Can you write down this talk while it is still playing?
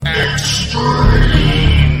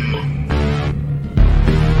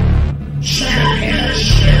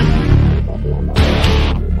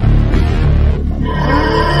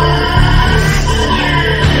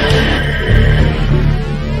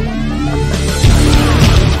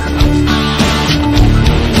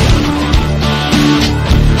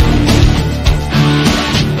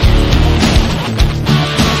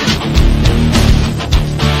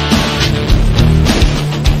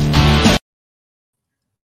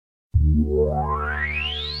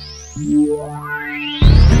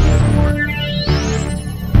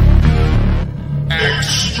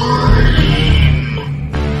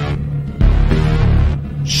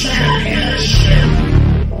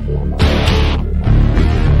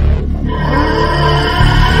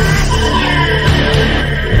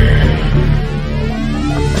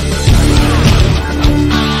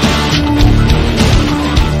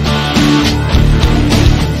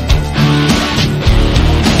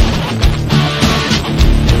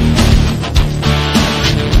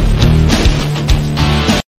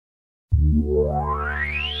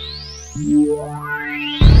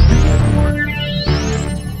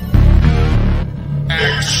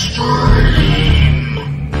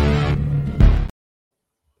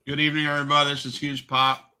Good evening, everybody. This is Huge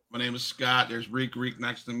Pop. My name is Scott. There's REEK REEK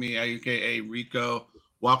next to me, aka Rico.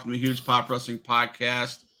 Welcome to Huge Pop Wrestling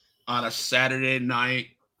Podcast on a Saturday night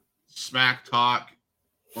smack talk.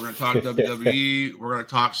 We're going to talk WWE. We're going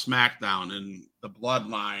to talk Smackdown and the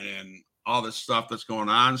Bloodline and all this stuff that's going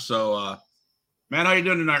on. So, man, how you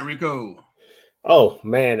doing tonight, Rico? Oh,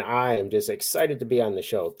 man, I am just excited to be on the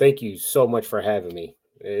show. Thank you so much for having me.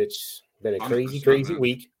 It's been a crazy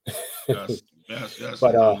week. Yes.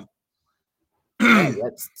 But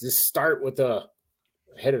let's just start with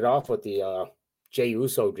head it off with the Jey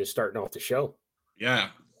Uso just starting off the show. Yeah,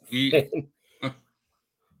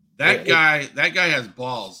 that guy has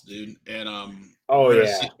balls, dude. And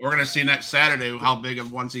we're gonna see next Saturday how big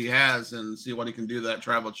of ones he has and see what he can do to that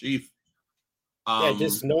tribal chief.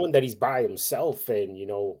 Just knowing that he's by himself and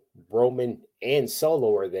Roman and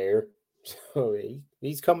Solo are there, so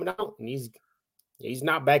he's coming out and he's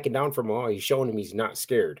not backing down from all. He's showing him he's not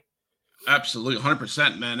scared. Absolutely,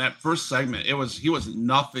 100%, man. That first segment, he was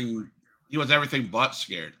nothing. He was everything but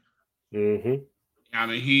scared. Mm-hmm. I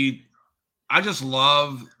mean, I just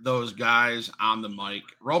love those guys on the mic.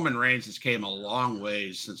 Roman Reigns has came a long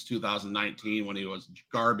way since 2019 when he was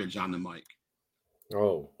garbage on the mic.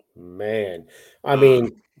 Oh man, I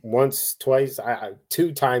mean, once, twice,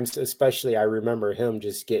 two times especially. I remember him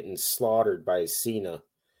just getting slaughtered by Cena.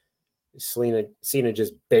 Cena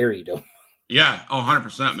just buried him. Yeah,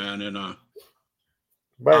 100%, man. And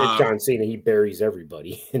but John Cena, he buries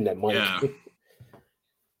everybody in that mic.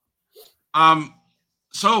 Yeah.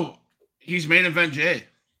 So he's main event Jay.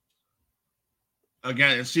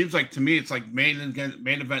 Again, it seems like to me it's like main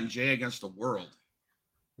event Jay against the world.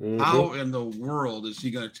 Mm-hmm. How in the world is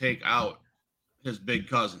he going to take out his big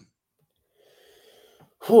cousin?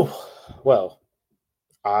 Whew. Well,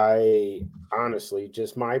 I honestly,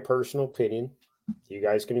 just my personal opinion, you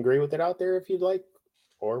guys can agree with it out there if you'd like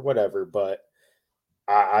or whatever, but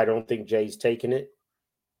I don't think Jay's taking it.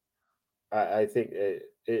 I think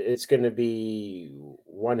it's going to be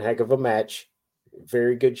one heck of a match.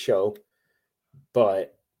 Very good show.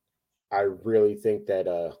 But I really think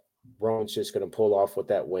that Roman's just going to pull off with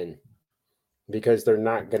that win because they're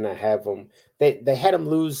not going to have him. They had him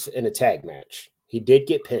lose in a tag match. He did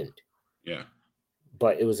get pinned. Yeah.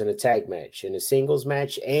 But it was in a tag match, in a singles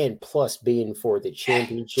match, and plus being for the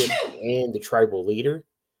championship and the tribal leader.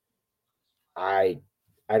 I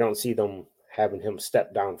don't see them having him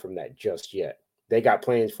step down from that just yet. They got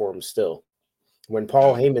plans for him still. When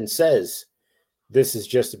Paul Heyman says this is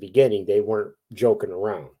just the beginning, they weren't joking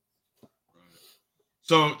around.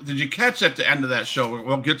 So did you catch at the end of that show?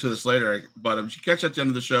 We'll get to this later, but did you catch at the end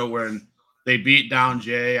of the show when they beat down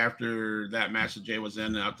Jay after that match that Jay was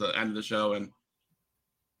in at the end of the show, and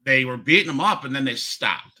they were beating him up, and then they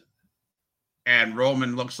stopped. And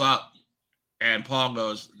Roman looks up, and Paul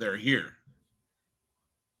goes, "They're here."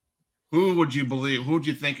 Who would you believe? Who would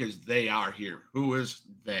you think is they are here? Who is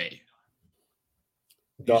they?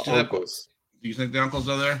 The uncles. Do you think the uncles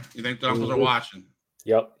are there? You think the uncles are watching?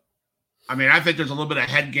 Yep. I mean, I think there's a little bit of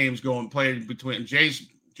head games played between Jay's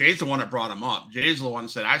the one that brought him up. Jay's the one that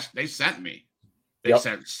said, they sent me. They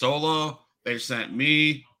sent Solo. They sent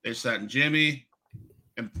me. They sent Jimmy.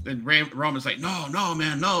 And Roman's like, no,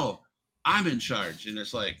 man, no. I'm in charge. And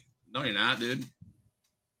it's like, no, you're not, dude.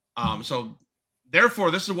 So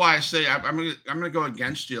therefore, this is why I say I'm gonna go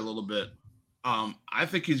against you a little bit. I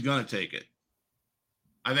think he's gonna take it.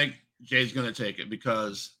 I think Jay's gonna take it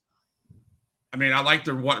because, I mean, I like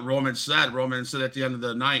what Roman said. Roman said at the end of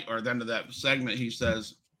the night or at the end of that segment, he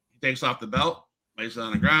says he takes off the belt, lays it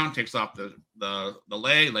on the ground, takes off the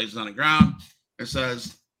leg, lays it on the ground, and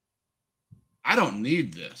says, I don't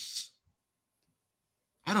need this.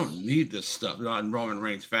 I don't need this stuff. In Roman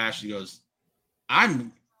Reigns fashion, he goes,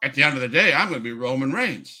 at the end of the day, I'm going to be Roman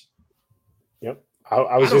Reigns. Yep.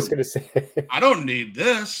 I was just going to say. I don't need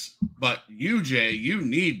this, but you, Jay, you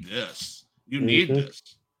need this. You need this.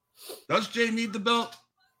 Does Jay need the belt?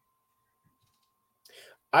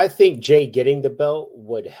 I think Jay getting the belt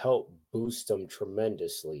would help boost him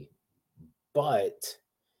tremendously, but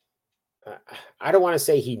I don't want to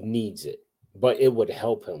say he needs it, but it would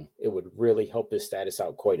help him. It would really help his status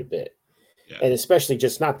out quite a bit, and especially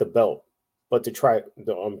just not the belt, but the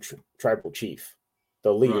tribal chief,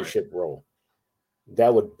 the leadership role.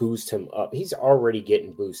 That would boost him up. He's already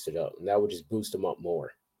getting boosted up, and that would just boost him up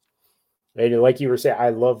more. And like you were saying, I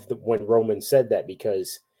love when Roman said that,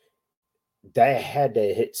 because that had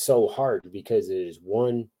to hit so hard, because it is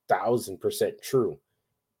 1,000% true.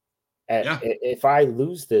 If I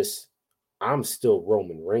lose this, I'm still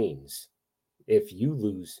Roman Reigns. If you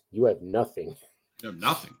lose, you have nothing. You have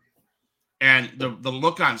nothing. And the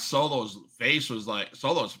look on Solo's face was like,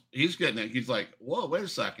 he's getting it. He's like, whoa, wait a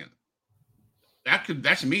second.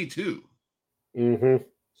 That's me too. Mm-hmm.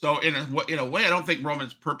 So in a way, I don't think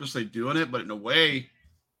Roman's purposely doing it, but in a way,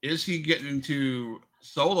 is he getting into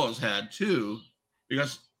Solo's head too?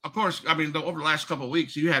 Because of course, I mean, over the last couple of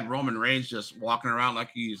weeks, you had Roman Reigns just walking around like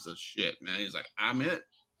he's the shit, man. He's like, I'm it,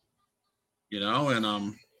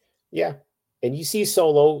 and yeah, and you see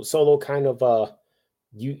Solo kind of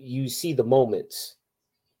you see the moments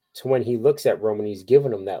to when he looks at Roman, he's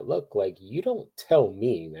giving him that look like, you don't tell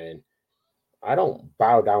me, man. I don't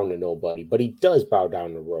bow down to nobody, but he does bow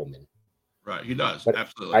down to Roman. Right, he does. But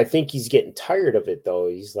absolutely. I think he's getting tired of it, though.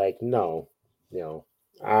 He's like, no,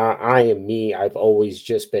 I am me. I've always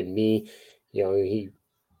just been me. He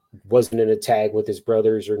wasn't in a tag with his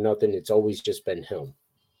brothers or nothing. It's always just been him.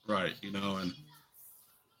 Right, and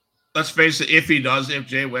let's face it, if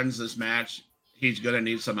Jay wins this match, he's going to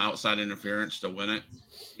need some outside interference to win it.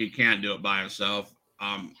 He can't do it by himself.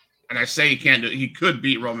 And I say he can't do it. He could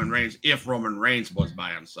beat Roman Reigns if Roman Reigns was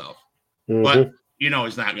by himself. Mm-hmm. But,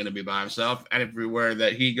 he's not going to be by himself. And everywhere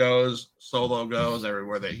that he goes, Solo goes.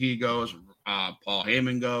 Everywhere that he goes, Paul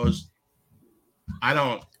Heyman goes.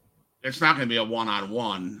 It's not going to be a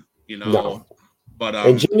one-on-one, No. But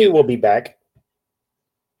and Jimmy will be back.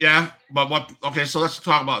 Yeah, but okay, so let's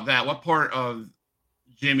talk about that. What part of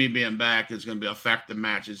Jimmy being back is going to affect the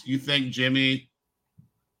matches? You think Jimmy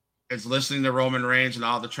is listening to Roman Reigns and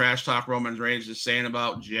all the trash talk Roman Reigns is saying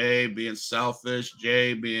about Jay being selfish,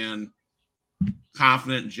 Jay being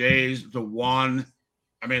confident, Jay's the one?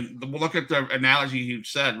 I mean, look at the analogy he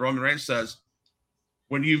said. Roman Reigns says,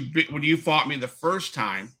 when you fought me the first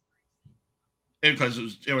time, it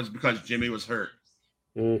was because Jimmy was hurt.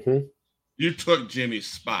 Mm-hmm. You took Jimmy's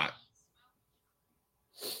spot.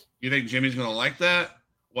 You think Jimmy's going to like that?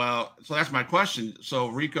 Well, so that's my question. So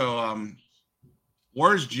Rico,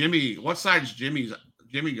 where's Jimmy? What side's Jimmy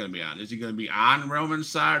going to be on? Is he going to be on Roman's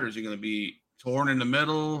side, or is he going to be torn in the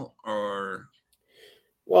middle? Or,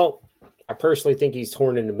 well, I personally think he's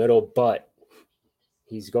torn in the middle, but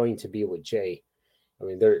he's going to be with Jay. I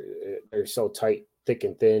mean, they're so tight, thick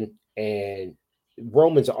and thin, and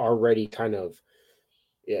Roman's already kind of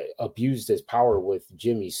abused his power with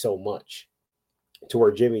Jimmy so much, to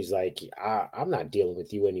where Jimmy's like, I'm not dealing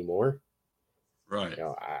with you anymore. Right.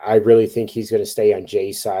 I really think he's going to stay on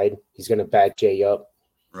Jay's side. He's going to back Jay up.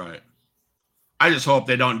 Right. I just hope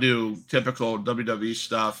they don't do typical WWE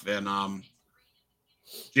stuff and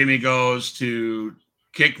Jimmy goes to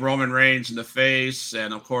kick Roman Reigns in the face,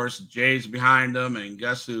 and of course Jay's behind him, and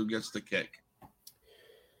guess who gets the kick?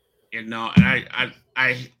 And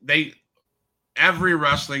every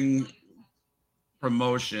wrestling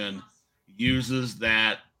promotion uses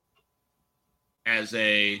that as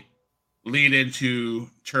a lead into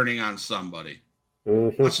turning on somebody.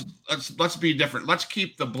 Mm-hmm. Let's be different. Let's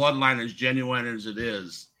keep the bloodline as genuine as it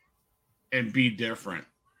is, and be different.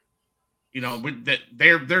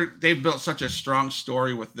 They've built such a strong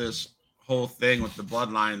story with this whole thing with the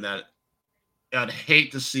bloodline that I'd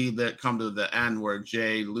hate to see that come to the end where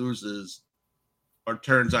Jay loses or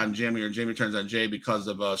turns on Jimmy, or Jimmy turns on Jay because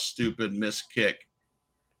of a stupid missed kick.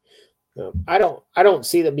 No, I don't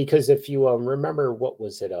see that, because if you remember, what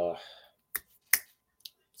was it?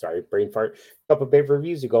 Sorry, brain fart. A couple of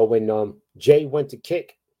pay-per-views ago, when Jay went to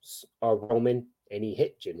kick Roman and he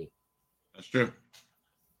hit Jimmy. That's true.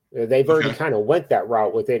 They've already kind of went that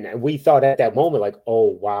route with it, and we thought at that moment, like, oh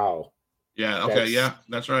wow. Yeah. Okay.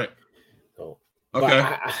 That's right. So,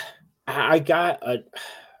 okay. I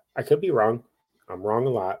could be wrong. I'm wrong a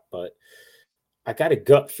lot, but I got a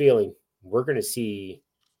gut feeling we're going to see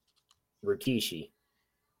Rikishi.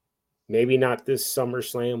 Maybe not this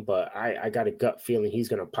SummerSlam, but I got a gut feeling he's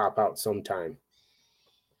going to pop out sometime.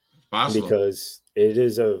 Possible. Because it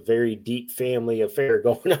is a very deep family affair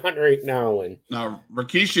going on right now. And now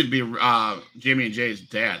Rikishi should be Jimmy and Jay's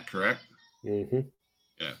dad, correct? Mm-hmm.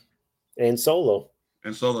 Yeah. And Solo.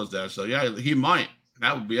 And Solo's dad. So yeah, he might.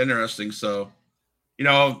 That would be interesting. So,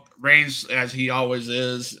 Reigns, as he always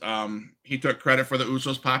is, he took credit for the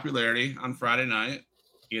Usos' popularity on Friday night.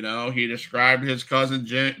 He described his cousin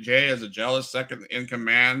Jay as a jealous second in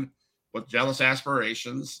command with jealous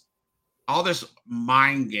aspirations. All this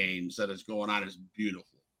mind games that is going on is beautiful.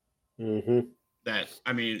 Mm-hmm.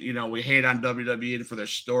 We hate on WWE for their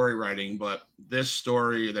story writing, but this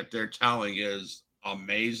story that they're telling is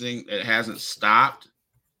amazing. It hasn't stopped.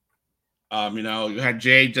 You had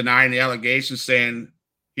Jay denying the allegations, saying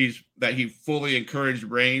he fully encouraged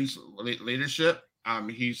Reigns' leadership.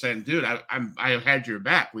 He's saying, "Dude, I have had your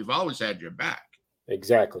back. We've always had your back."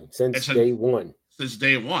 Exactly, since day one. Since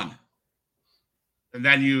day one. And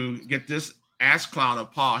then you get this ass clown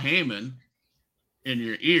of Paul Heyman in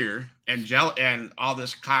your ear and all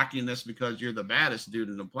this cockiness because you're the baddest dude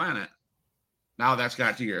in the planet. Now that's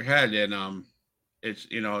got to your head, and it's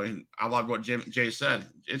and I love what Jay said.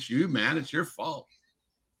 It's you, man. It's your fault.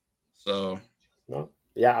 So, well,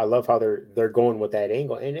 yeah, I love how they're going with that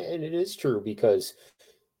angle, and it is true because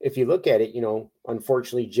if you look at it,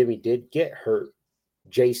 unfortunately Jimmy did get hurt.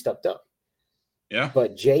 Jay stepped up. Yeah,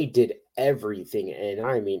 but Jay did everything, and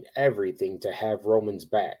I mean everything, to have Roman's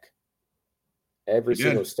back. Every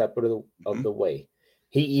single step of the way.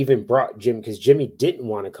 He even brought Jim because Jimmy didn't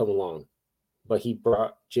want to come along, but he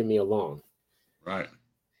brought Jimmy along. Right.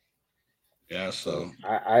 Yeah. So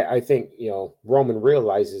I think Roman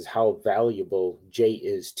realizes how valuable Jay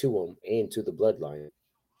is to him and to the bloodline.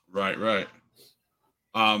 Right.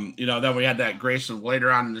 Then we had that Grayson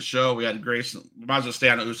later on in the show. We had Grayson. We might as well stay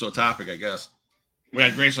on the Uso topic, I guess. We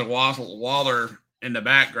had Grayson Waller in the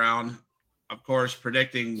background, of course,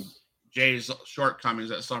 predicting Jay's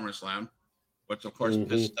shortcomings at SummerSlam, which of course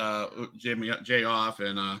pissed Jay off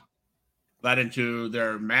and led into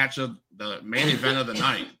their match of the main event of the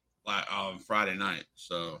night Friday night.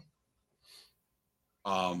 So,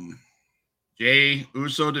 Jay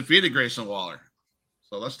Uso defeated Grayson Waller.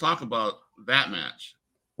 So let's talk about that match.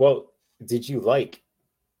 Well, did you like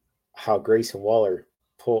how Grayson Waller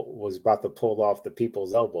was about to pull off the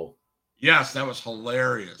people's elbow? Yes, that was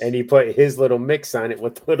hilarious. And he put his little mix on it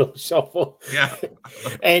with the little shuffle. Yeah.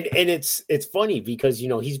 and it's funny because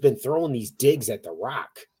he's been throwing these digs at The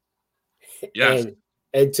Rock. Yes.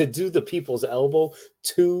 And to do the people's elbow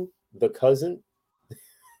to the cousin,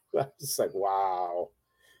 it's like, wow.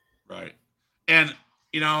 Right. And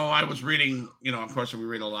I was reading, of course we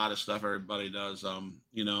read a lot of stuff, everybody does, and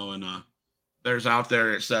there's out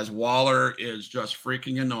there, it says Waller is just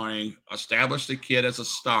freaking annoying. Establish the kid as a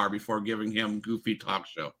star before giving him goofy talk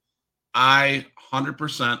show. I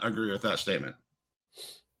 100% agree with that statement.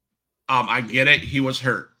 I get it. He was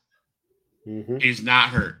hurt. Mm-hmm. He's not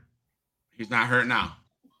hurt. He's not hurt now.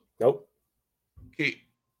 Nope. Okay.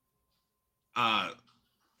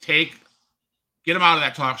 Get him out of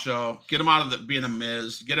that talk show. Get him out of being a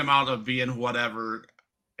Miz. Get him out of being whatever,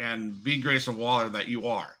 and be Grayson Waller that you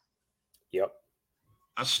are. Yep.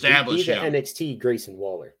 Establish him. Be the NXT Grayson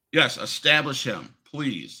Waller. Yes, establish him,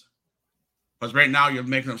 please. Because right now you're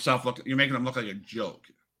making him look like a joke.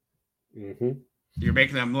 Mm-hmm. You're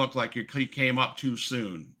making him look like he came up too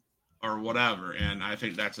soon or whatever. And I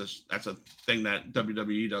think that's a thing that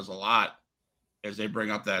WWE does a lot, is they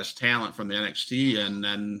bring up that talent from the NXT and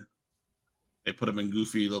then they put him in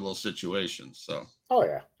goofy little situations. So. Oh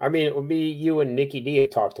yeah, I mean, it would be you and Nikki D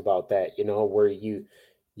talked about that. Where you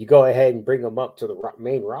go ahead and bring them up to the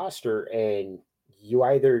main roster, and you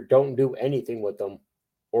either don't do anything with them,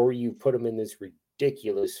 or you put them in this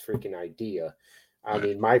ridiculous freaking idea. I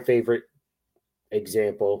mean, my favorite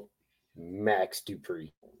example, Max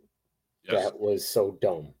Dupree. Yes. That was so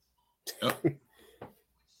dumb.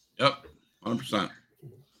 Yep, 100%.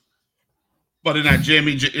 But in that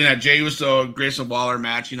Jay Uso Grayson Waller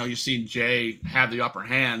match, you seen Jay have the upper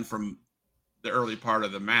hand from the early part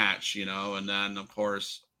of the match, and then of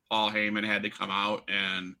course Paul Heyman had to come out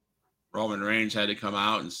and Roman Reigns had to come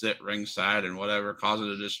out and sit ringside and whatever,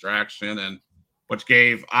 causing a distraction, and which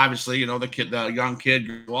gave obviously the young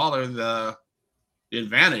kid Waller the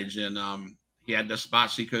advantage, and he had the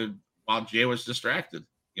spots he could while Jay was distracted.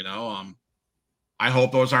 I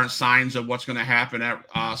hope those aren't signs of what's going to happen at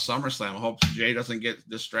SummerSlam. I hope Jay doesn't get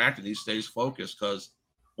distracted. He stays focused, because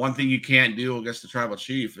one thing you can't do against the Tribal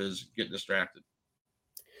Chief is get distracted.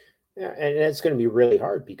 Yeah, and it's going to be really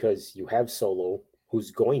hard because you have Solo,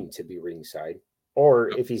 who's going to be ringside, or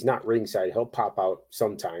if he's not ringside, he'll pop out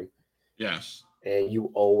sometime. Yes. And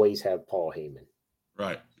you always have Paul Heyman.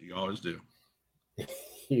 Right. You always do.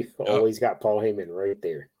 You've always got Paul Heyman right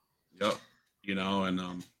there. Yep.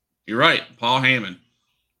 And you're right, Paul Heyman.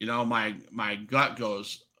 My gut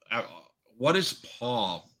goes, what is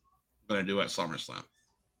Paul going to do at SummerSlam?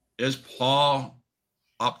 Is Paul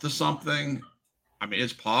up to something. I mean,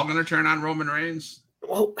 is Paul going to turn on Roman Reigns?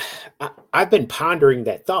 Well, I've been pondering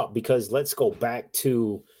that thought because let's go back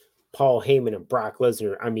to Paul Heyman and Brock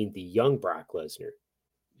Lesnar. I mean, the young Brock Lesnar.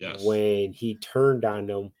 Yes. When he turned on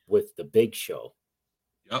them with the Big Show.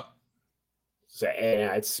 Yep. So,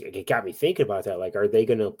 and it got me thinking about that. Like, are they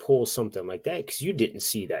going to pull something like that? Because you didn't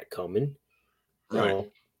see that coming. Right. No,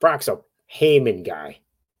 Brock's a Heyman guy.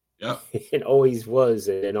 Yep. It always was,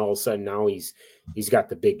 and then all of a sudden now he's got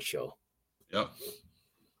the Big Show. Yep.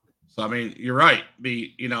 So I mean, you're right.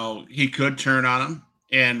 He could turn on him,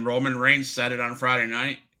 and Roman Reigns said it on Friday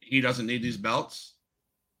night. He doesn't need these belts.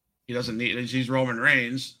 He doesn't need. He's Roman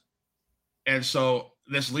Reigns, and so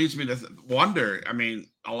this leads me to wonder. I mean,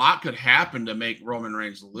 a lot could happen to make Roman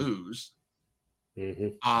Reigns lose.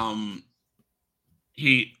 Mm-hmm.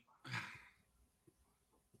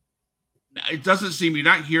 It doesn't seem you're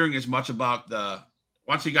not hearing as much about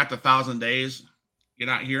once he got the 1,000 days, you're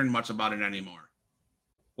not hearing much about it anymore.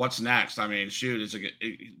 What's next? I mean, shoot,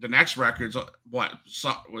 the next record's what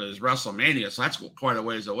was WrestleMania, so that's quite a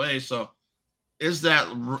ways away. So is that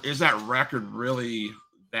record really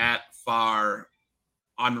that far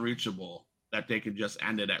unreachable that they could just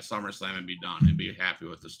end it at SummerSlam and be done and be happy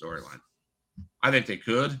with the storyline? I think they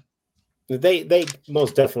could. They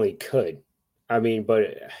most definitely could. I mean,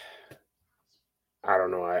 but I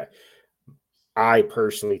don't know. I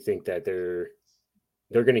personally think that they're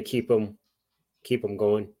going to keep them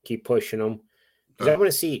going, keep pushing them. Because I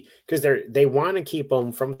want to see, because they want to keep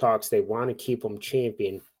them from talks. They want to keep them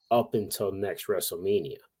champion up until next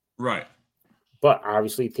WrestleMania. Right. But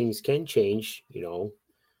obviously things can change,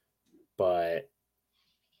 but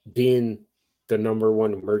being the number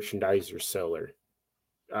one merchandiser seller,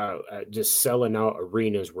 just selling out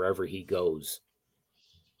arenas wherever he goes.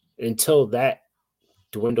 Until that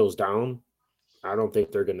dwindles down, I don't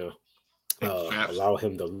think they're going to allow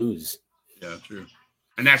him to lose. Yeah, true.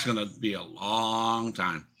 And that's going to be a long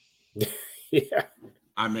time. Yeah.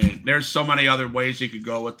 I mean, there's so many other ways you could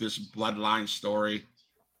go with this bloodline story.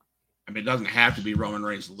 I mean, it doesn't have to be Roman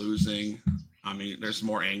Reigns losing. I mean, there's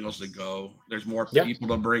more angles to go. There's more people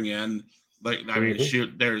to bring in. Like, I mean,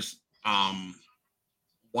 shoot, there's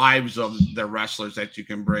wives of the wrestlers that you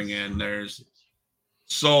can bring in. There's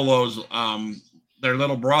Solo's their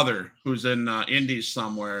little brother who's in Indies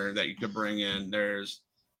somewhere that you could bring in. There's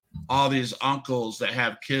all these uncles that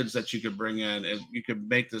have kids that you could bring in, and you could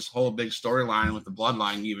make this whole big storyline with the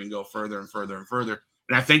bloodline even go further and further and further.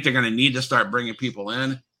 And I think they're going to need to start bringing people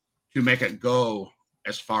in to make it go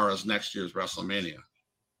as far as next year's WrestleMania.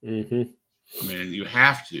 Mm-hmm. I mean, you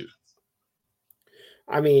have to.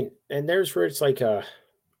 I mean, and there's where it's like,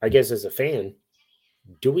 I guess as a fan,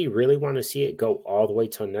 do we really want to see it go all the way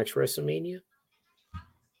till next WrestleMania?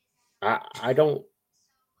 I don't.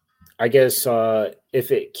 I guess if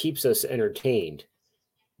it keeps us entertained,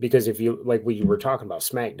 because if you like we were talking about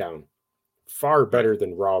SmackDown, far better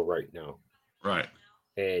than Raw right now. Right.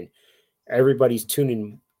 And everybody's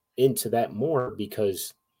tuning into that more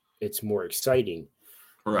because it's more exciting.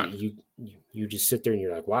 Correct. You just sit there and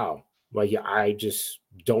you're like, wow. Like, I just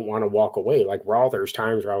don't want to walk away. Like Raw, there's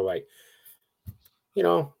times where I'm like,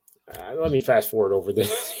 let me fast forward over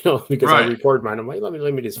this, because I record mine. I'm like, let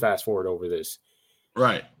me just fast forward over this.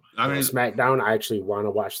 Right. I mean, SmackDown, I actually want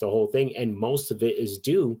to watch the whole thing, and most of it is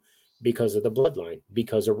due because of the bloodline,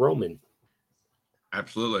 because of Roman.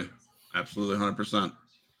 Absolutely, 100%.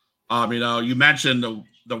 You mentioned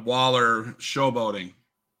the Waller showboating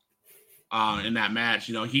in that match.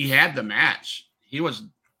 He had the match. He was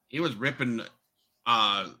ripping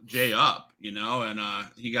Jay up, and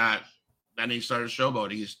then he started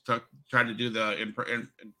showboating. He tried to do the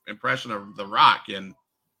impression of The Rock, and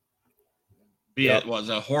it was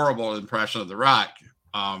a horrible impression of The Rock.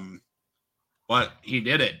 But he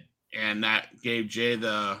did it, and that gave Jay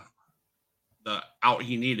the out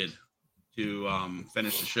he needed to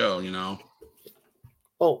finish the show,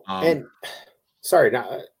 Oh, and sorry,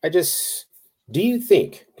 now do you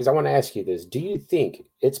think, because I want to ask you this, do you think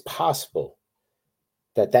it's possible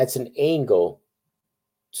that that's an angle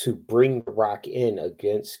to bring The Rock in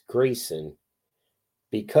against Grayson,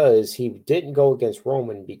 because he didn't go against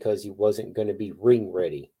Roman because he wasn't going to be ring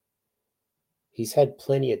ready? He's had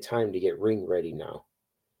plenty of time to get ring ready now.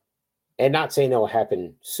 And not saying that will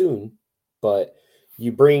happen soon, but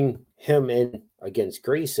you bring him in against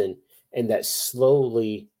Grayson, and that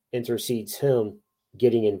slowly intercedes him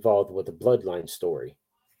getting involved with the bloodline story.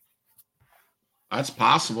 That's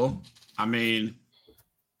possible. I mean,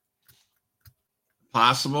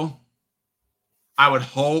 possible. I would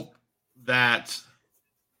hope that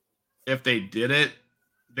if they did it,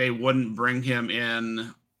 they wouldn't bring him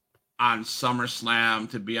in on SummerSlam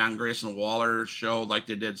to be on Grayson Waller's show like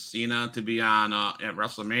they did Cena to be on at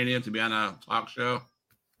WrestleMania to be on a talk show.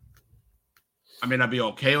 I mean, I'd be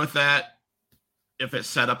okay with that if it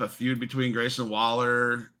set up a feud between Grayson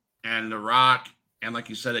Waller and The Rock. And like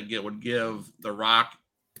you said, it would give The Rock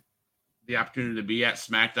the opportunity to be at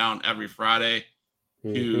SmackDown every Friday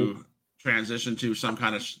to transition to some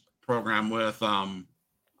kind of program with the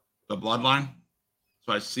Bloodline.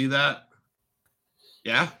 So I see that.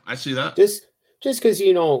 Yeah, I see that. Just because,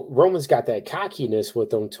 Roman's got that cockiness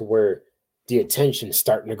with him to where the attention's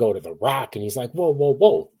starting to go to The Rock. And he's like, whoa, whoa,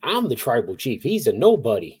 whoa. I'm the tribal chief. He's a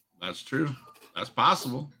nobody. That's true. That's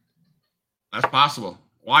possible. That's possible.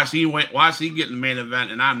 Why is he getting the main event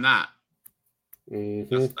and I'm not?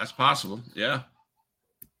 That's possible. Yeah.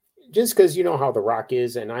 Just because you know how The Rock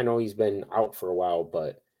is, and I know he's been out for a while,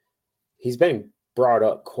 but he's been brought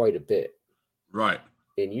up quite a bit. Right.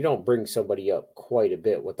 And you don't bring somebody up quite a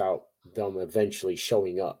bit without them eventually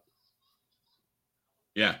showing up.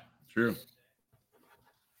 Yeah, true.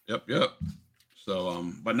 Yep.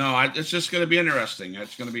 So, but no, it's just going to be interesting.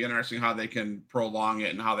 It's going to be interesting how they can prolong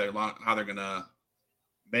it and how they're going to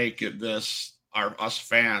make it us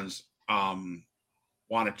fans want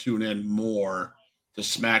to tune in more to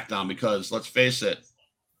SmackDown, because let's face it,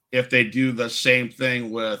 if they do the same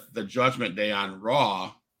thing with the Judgment Day on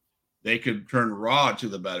Raw, they could turn Raw to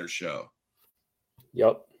the better show.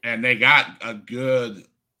 Yep. And they got a good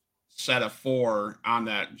set of 4 on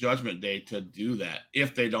that Judgment Day to do that.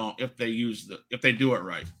 If they do it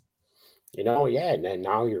right. Yeah. And then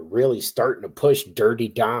now you're really starting to push Dirty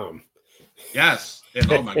Dom. Yes.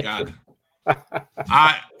 And, oh my God.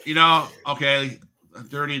 Okay.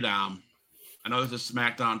 Dirty Dom. I know this is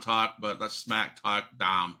SmackDown talk, but let's smack talk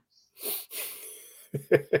Dom.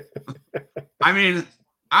 I mean,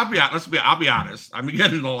 I'll be honest. I'm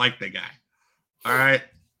beginning to like the guy. All right.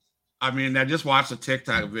 I mean, I just watched a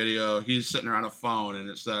TikTok video. He's sitting there on a phone and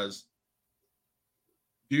it says,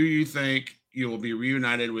 "Do you think you will be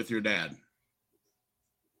reunited with your dad?"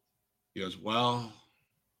 He goes, "Well,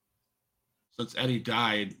 since Eddie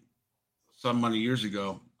died so many years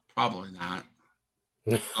ago, probably not."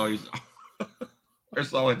 Oh, he's or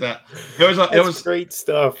something like that. It was great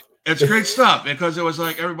stuff. It's great stuff because it was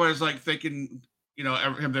like everybody's like thinking,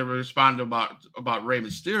 him to respond about Rey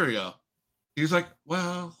Mysterio. He's like,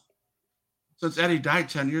 "Well, since Eddie died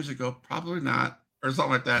 10 years ago, probably not," or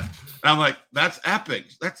something like that. And I'm like, that's epic.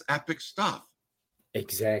 That's epic stuff.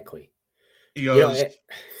 Exactly. He goes,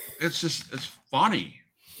 it's funny.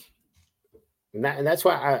 And that's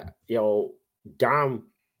why Dom,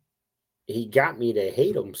 he got me to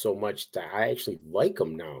hate him so much that I actually like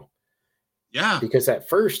him now. Yeah. Because at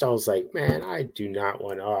first I was like, man, I do not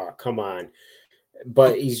want, come on.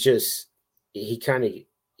 But he's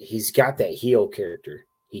got that heel character.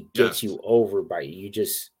 He gets you over by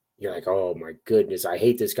you're like, oh my goodness, I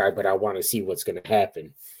hate this guy, but I want to see what's going to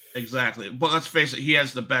happen. Exactly. But let's face it, he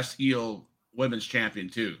has the best heel women's champion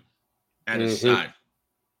too at his side.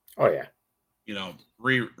 Oh yeah.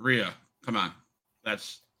 Rhea, come on.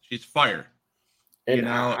 She's fire. And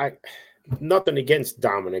I nothing against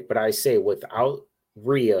Dominic, but I say without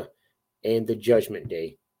Rhea and the Judgment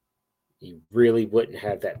Day, he really wouldn't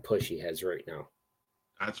have that push he has right now.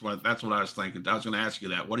 That's what I was thinking. I was going to ask you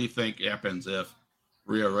that. What do you think happens if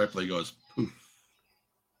Rhea Ripley goes poof?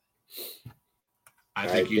 I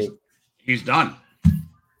think he's done.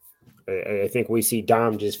 I think we see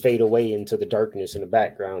Dom just fade away into the darkness in the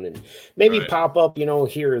background and maybe pop up,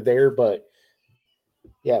 here or there. But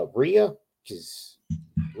yeah, Rhea's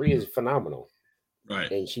phenomenal.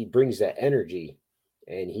 Right. And she brings that energy,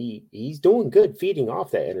 and he's doing good feeding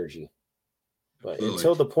off that energy. But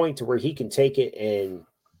until the point to where he can take it and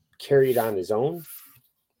carry it on his own,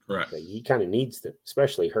 correct. He kind of needs to,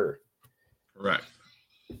 especially her. Correct.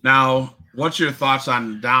 Now, what's your thoughts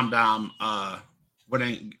on Dom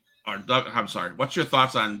winning? What's your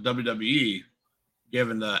thoughts on WWE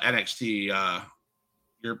giving the NXT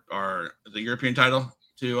the European title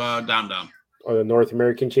to Dom? Or the North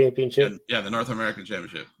American Championship? The North American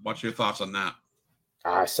Championship. What's your thoughts on that?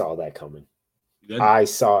 I saw that coming. I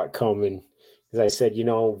saw it coming. As I said,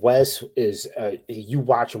 Wes is, you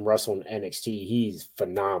watch him wrestle in NXT, he's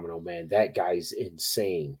phenomenal, man. That guy's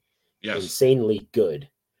insane. Yes. Insanely good.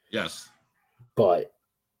 Yes. But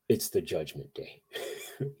it's the Judgment Day.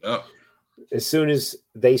 Yep. As soon as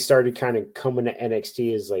they started kind of coming to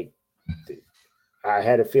NXT, is like, I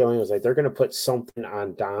had a feeling it was like they're going to put something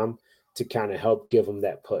on Dom to kind of help give him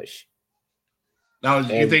that push. Now,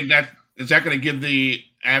 you think that is that going to give the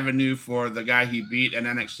avenue for the guy he beat in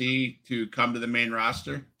NXT to come to the main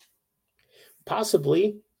roster?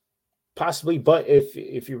 Possibly. Possibly, but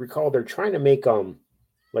if you recall, they're trying to make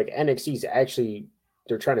like NXT's actually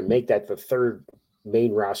they're trying to make that the third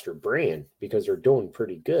main roster brand because they're doing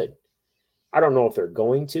pretty good. I don't know if they're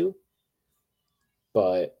going to,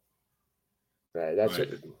 but that's Right.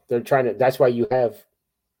 they're trying to. That's why you have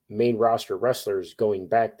main roster wrestlers going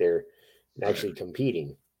back there and actually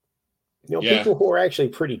competing. Yeah. People who are actually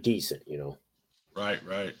pretty decent. Right.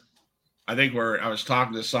 I think I was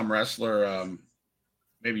talking to some wrestler.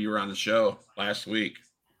 Maybe you were on the show last week,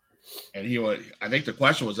 and I think the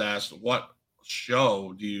question was asked, "What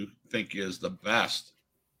show do you think is the best?"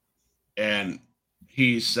 And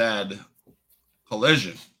he said,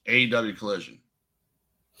 "Collision, AEW Collision,"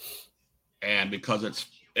 and because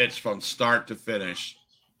it's from start to finish,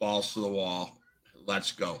 balls to the wall,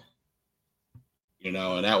 let's go. And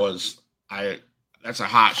that's a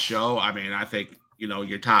hot show. I mean, I think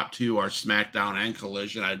your top two are SmackDown and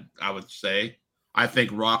Collision. I would say. I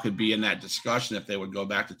think Raw could be in that discussion if they would go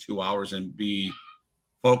back to 2 hours and be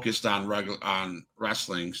focused on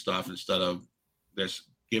wrestling stuff instead of this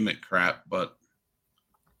gimmick crap. But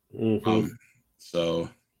so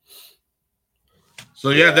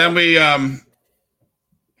yeah, then we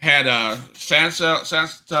had Santos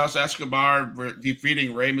Escobar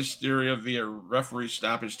defeating Rey Mysterio via referee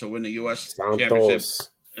stoppage to win the U.S. Championship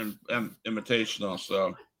Invitational.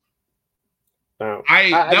 So now,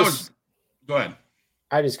 go ahead.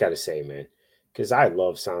 I just got to say, man, because I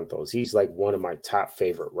love Santos. He's like one of my top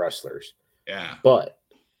favorite wrestlers. Yeah. But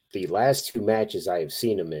the last two matches I have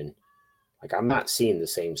seen him in, like I'm not seeing the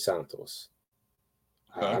same Santos.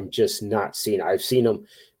 Okay. I'm just not seeing. I've seen him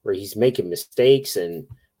where he's making mistakes, and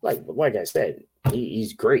like I said,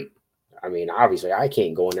 he's great. I mean, obviously, I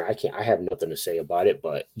can't go in there. I have nothing to say about it.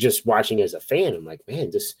 But just watching as a fan, I'm like,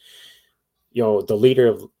 man, this, the leader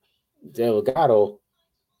of Delgado.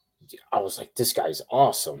 I was like, this guy's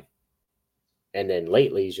awesome. And then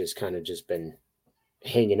lately, he's just kind of been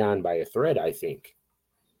hanging on by a thread, I think.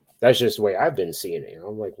 That's just the way I've been seeing it.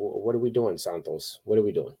 I'm like, what are we doing, Santos? What are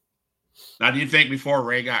we doing? Now, do you think before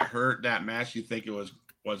Ray got hurt that match, you think it was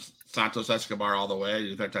Santos Escobar all the way? Do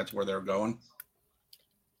you think that's where they were going?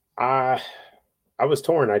 I was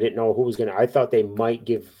torn. I didn't know who was going to. I thought they might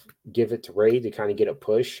give it to Ray to kind of get a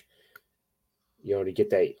push. To get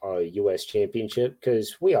that U.S. championship,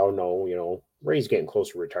 because we all know, Ray's getting close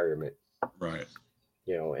to retirement. Right.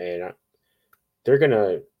 And they're going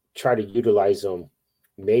to try to utilize him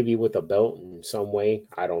maybe with a belt in some way.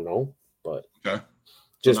 I don't know. But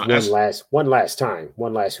just one last time,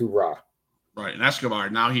 one last hoorah. Right. And Escobar,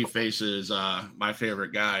 now he faces my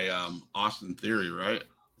favorite guy, Austin Theory, right?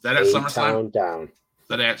 Is that at SummerSlam? Down. Is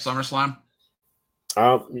that at SummerSlam?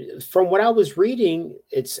 From what I was reading,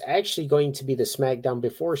 it's actually going to be the SmackDown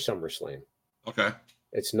before SummerSlam. Okay.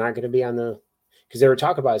 It's not going to be because they were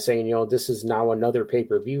talking about saying, this is now another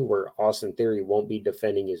pay-per-view where Austin Theory won't be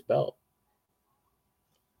defending his belt.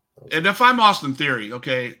 And if I'm Austin Theory,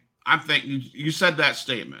 okay, I'm thinking you said that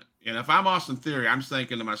statement. And if I'm Austin Theory, I'm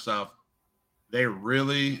thinking to myself, they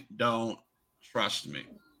really don't trust me.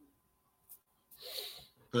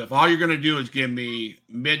 Because if all you're going to do is give me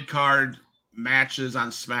mid-card matches on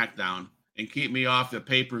SmackDown and keep me off the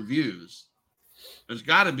pay-per-views, there's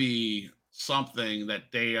got to be something that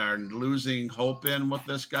they are losing hope in with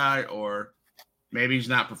this guy, or maybe he's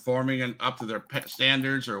not performing up to their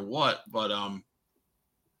standards or what. But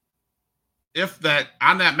if that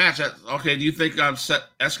on that match, do you think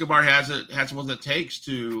Escobar has what it takes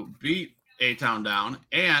to beat A-Town down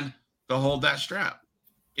and to hold that strap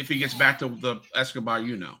if he gets back to the Escobar,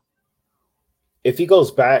 if he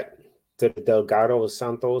goes back to Delgado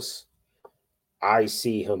Santos, I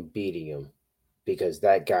see him beating him because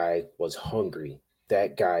that guy was hungry.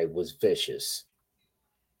 That guy was vicious.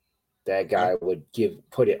 That guy would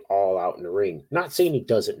put it all out in the ring. Not saying he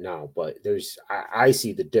does it now, but I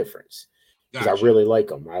see the difference because I really like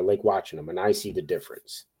him. I like watching him, and I see the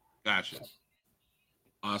difference. Gotcha.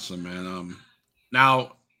 Awesome, man.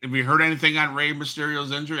 Now, have you heard anything on Rey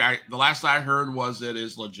Mysterio's injury? The last I heard was it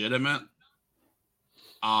is legitimate.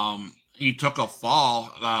 He took a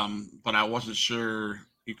fall, but I wasn't sure.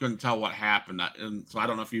 You couldn't tell what happened, and so I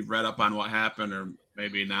don't know if you've read up on what happened or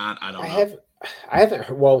maybe not. I don't know. I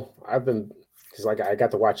haven't. Well, I've been because I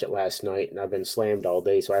got to watch it last night, and I've been slammed all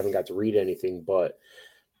day, so I haven't got to read anything. But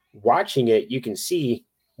watching it, you can see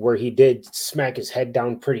where he did smack his head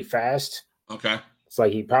down pretty fast. Okay, it's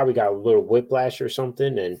like he probably got a little whiplash or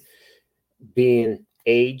something, and being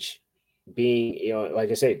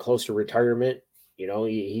like I said, close to retirement.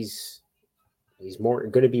 He's more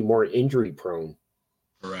going to be more injury prone.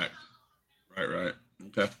 Correct. Right.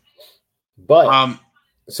 Okay. But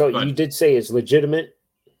so you did say it's legitimate.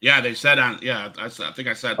 Yeah, they said I think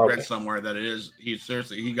I said read Okay. somewhere that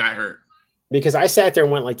he got hurt. Because I sat there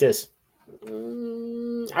and went like this.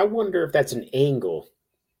 I wonder if that's an angle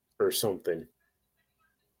or something.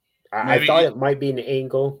 I thought Maybe it might be an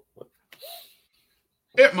angle.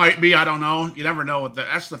 it might be. I don't know. You never know.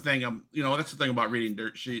 That's the thing. That's the thing about reading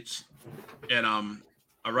dirt sheets. And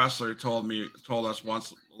a wrestler told us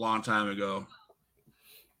once a long time ago.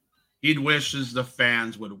 He wishes the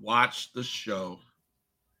fans would watch the show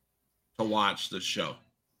to watch the show.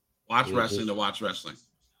 Watch wrestling to watch wrestling.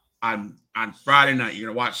 On Friday night, you're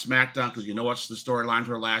gonna watch SmackDown because you know what's the storyline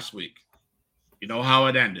for last week. You know how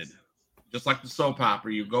it ended. Just like the soap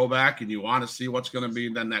opera, you go back and you want to see what's going to be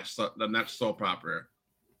the next soap opera.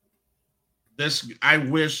 I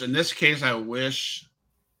wish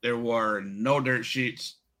there were no dirt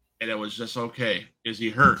sheets and it was just okay. Is he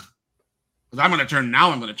hurt? Because I'm going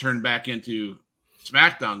to turn back into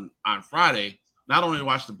SmackDown on Friday, not only to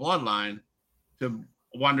watch the Bloodline, to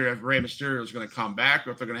wonder if Rey Mysterio is going to come back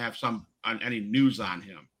or if they're going to have any news on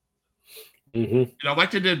him.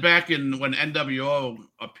 Like they did back when NWO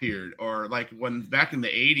appeared, or like when back in the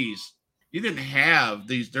 80s, you didn't have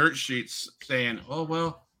these dirt sheets saying, "Oh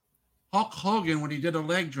well, Hulk Hogan when he did a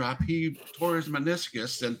leg drop, he tore his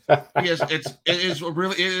meniscus," and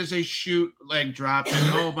it is a shoot leg drop.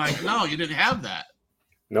 And no, you didn't have that.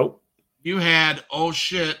 Nope. You had, oh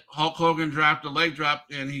shit, Hulk Hogan dropped a leg drop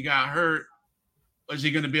and he got hurt. Is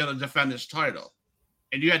he going to be able to defend his title?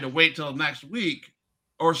 And you had to wait till next week.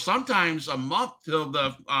 Or sometimes a month till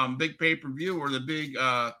the big pay-per-view or the big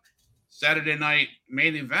Saturday night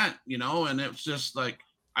main event, and it's just like,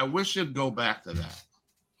 I wish it'd go back to that.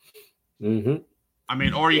 I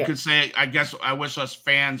mean, or you could say, I guess I wish us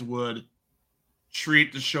fans would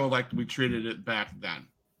treat the show like we treated it back then.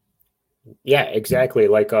 Yeah, exactly.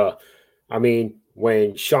 Like,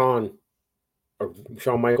 when Shawn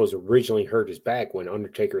Michaels originally hurt his back when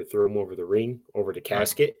Undertaker threw him over the ring, over the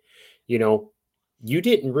casket, right. You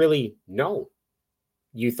didn't really know.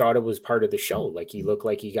 You thought it was part of the show. Like, he looked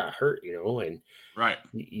like he got hurt, and right.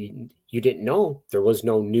 You didn't know. There was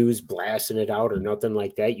no news blasting it out or nothing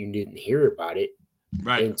like that. You didn't hear about it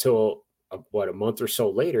until a month or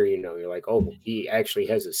so later, you're like, oh, he actually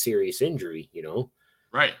has a serious injury,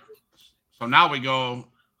 Right. So now we go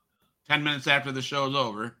 10 minutes after the show's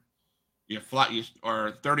over.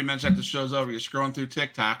 Or 30 minutes after the show's over, you're scrolling through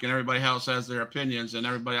TikTok and everybody else has their opinions and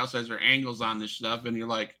everybody else has their angles on this stuff. And you're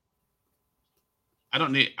like,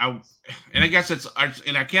 and I guess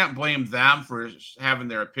and I can't blame them for having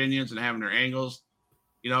their opinions and having their angles.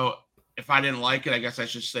 If I didn't like it, I guess I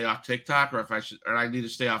should stay off TikTok, or I need to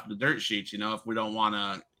stay off the dirt sheets, if we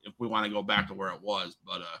want to go back to where it was.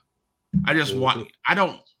 But I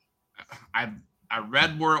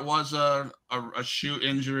read where it was a shoot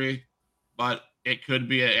injury, but it could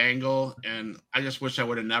be an angle, and I just wish I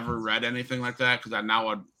would have never read anything like that, because now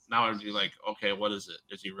I'd be like, okay, what is it?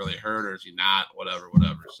 Is he really hurt or is he not? Whatever.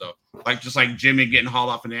 So, just like Jimmy getting hauled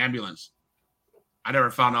off in the ambulance, I never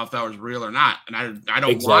found out if that was real or not, and I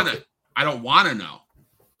don't want to. I don't want to know.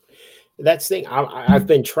 That's the thing. I've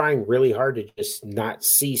been trying really hard to just not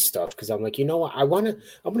see stuff, because I'm like, you know what? I'm going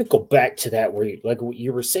to go back to that where, like what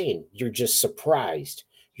you were saying, you're just surprised.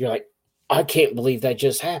 You're like, I can't believe that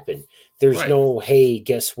just happened. There's no, hey,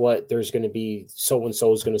 guess what? There's going to be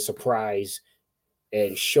so-and-so is going to surprise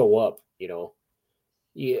and show up,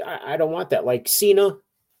 Yeah, I don't want that. Like Cena,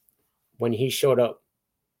 when he showed up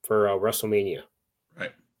for WrestleMania.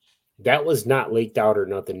 Right. That was not leaked out or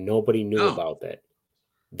nothing. Nobody knew about that.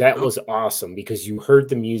 That was awesome, because you heard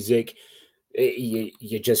the music.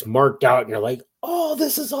 You just marked out and you're like, oh,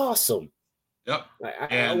 this is awesome. Yep.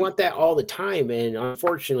 I want that all the time. And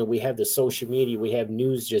unfortunately, we have the social media. We have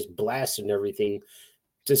news just blasting everything,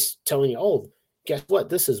 just telling you, oh, guess what?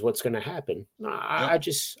 This is what's going to happen. I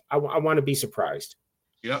want to be surprised.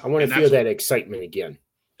 Yep. I want to feel that excitement again.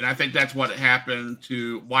 And I think that's what happened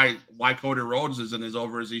to why Cody Rhodes isn't as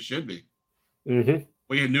over as he should be. Mm-hmm.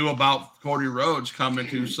 We knew about Cody Rhodes coming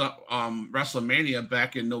to WrestleMania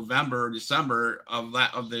back in November or December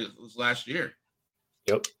of this last year.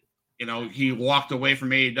 Yep. He walked away from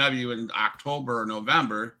AEW in October or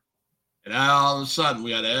November, and all of a sudden we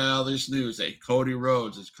had all this news that Cody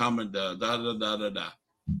Rhodes is coming to da.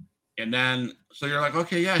 And then, so you're like,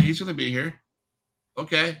 okay, yeah, he's going to be here.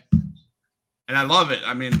 Okay. And I love it.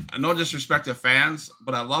 I mean, no disrespect to fans,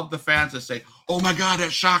 but I love the fans that say, oh my God,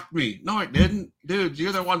 that shocked me. No, it didn't. Dude,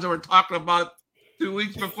 you're the ones that were talking about it 2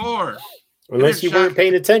 weeks before. Unless you weren't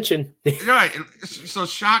paying attention. Right. So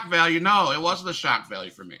shock value, no, it wasn't a shock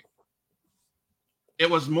value for me. It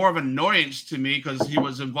was more of an annoyance to me because he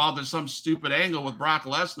was involved in some stupid angle with Brock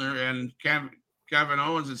Lesnar, and Kevin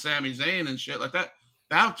Owens and Sami Zayn and shit like that.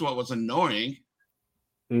 That's what was annoying.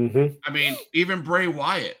 Mm-hmm. I mean, even Bray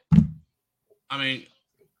Wyatt. I mean,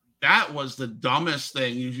 that was the dumbest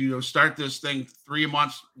thing. You start this thing 3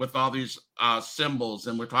 months with all these symbols,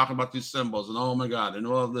 and we're talking about these symbols, and oh my god, and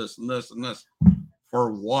all this and this and this.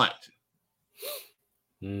 For what?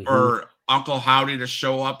 Mm-hmm. For Uncle Howdy to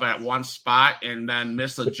show up at one spot and then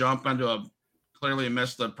miss a jump into clearly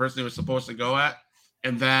missed the person he was supposed to go at,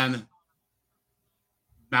 and then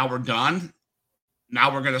now we're done.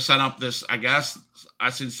 Now we're going to set up this. I guess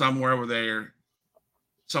I seen somewhere where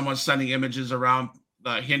someone's sending images around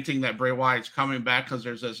hinting that Bray Wyatt's coming back because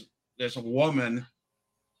there's a woman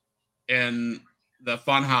in the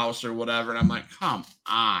funhouse or whatever, and I'm like, come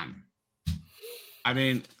on. I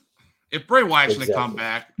mean, if Bray Wyatt's going to come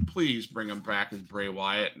back, please bring him back as Bray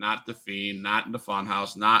Wyatt, not the Fiend, not in the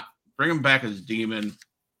funhouse, bring him back as Demon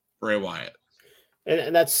Bray Wyatt.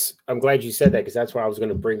 And that's, I'm glad you said that, because that's what I was going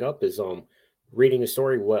to bring up is reading a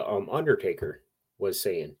story what Undertaker was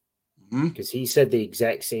saying, because he said the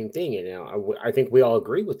exact same thing, and I think we all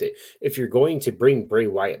agree with it. If you're going to bring Bray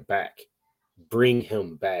Wyatt back, bring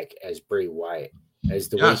him back as Bray Wyatt, as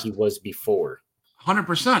the way he was before.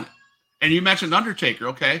 100%. And you mentioned Undertaker,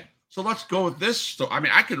 okay? So let's go with this story. I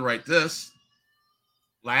mean, I could write this.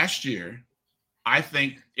 Last year, I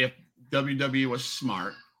think if WWE was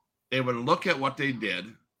smart, they would look at what they did.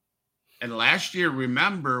 And last year,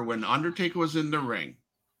 remember when Undertaker was in the ring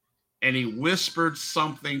and he whispered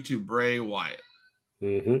something to Bray Wyatt.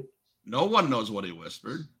 Mm-hmm. No one knows what he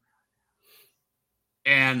whispered.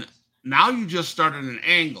 And now you just started an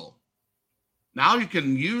angle. Now you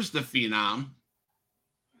can use the Phenom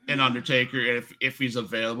and Undertaker if he's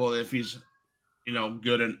available, if he's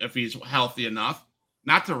good, and if he's healthy enough,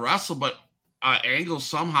 not to wrestle, but angle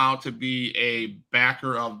somehow to be a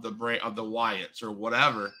backer of the Wyatts or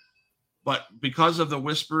whatever. But because of the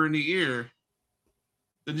whisper in the ear,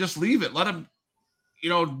 then just leave it. Let him,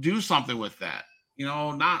 do something with that.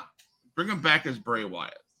 Not bring him back as Bray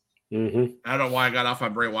Wyatt. Mm-hmm. I don't know why I got off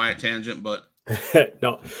on Bray Wyatt tangent, but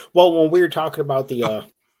no. Well, when we were talking about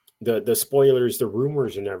the spoilers, the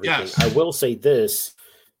rumors, and everything, I will say this: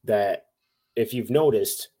 that if you've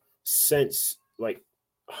noticed, since like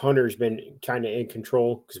Hunter's been kind of in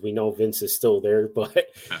control, because we know Vince is still there, but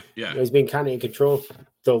he's been kind of in control.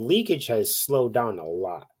 The leakage has slowed down a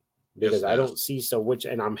lot, because I don't see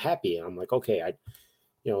and I'm happy. I'm like, okay,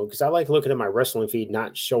 because I like looking at my wrestling feed,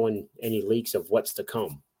 not showing any leaks of what's to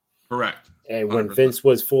come. Correct. And when 100%. Vince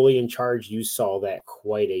was fully in charge, you saw that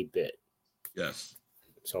quite a bit. Yes.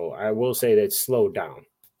 So I will say that it's slowed down.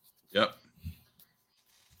 Yep.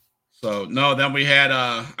 So no, then we had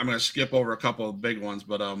I'm going to skip over a couple of big ones,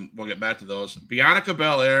 but we'll get back to those. Bianca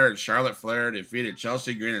Belair and Charlotte Flair defeated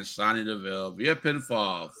Chelsea Green and Sonya Deville via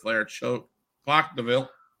pinfall. Flair clocked Deville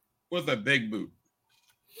with a big boot.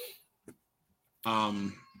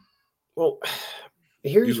 Well,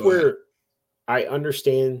 here's where I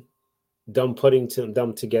understand them putting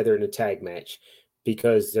them together in a tag match,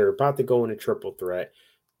 because they're about to go in a triple threat.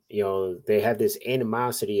 They have this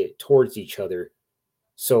animosity towards each other.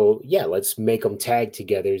 So, let's make them tag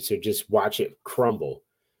together to just watch it crumble.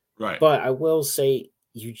 Right. But I will say,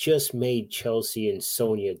 you just made Chelsea and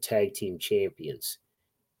Sonya tag team champions,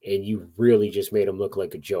 and you really just made them look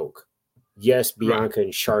like a joke. Yes, Bianca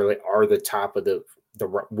and Charlotte are the top of the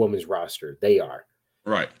women's roster. They are.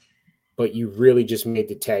 Right. But you really just made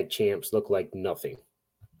the tag champs look like nothing.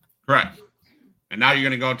 Correct. And now you're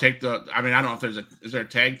going to go take I don't know if is there a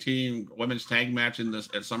tag team, women's tag match at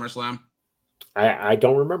SummerSlam? I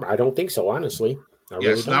don't remember. I don't think so, honestly. Now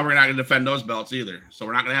we're not going to defend those belts either. So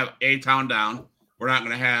we're not going to have A-Town down. We're not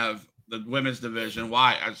going to have the women's division.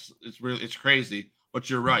 Why? It's crazy. But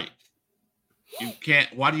you're right. You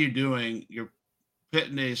can't. What are you doing? You're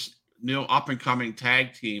pitting these new up-and-coming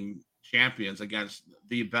tag team champions against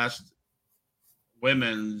the best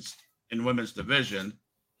women's division,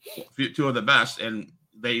 two of the best, and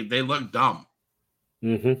they look dumb.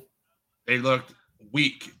 Mm-hmm. They looked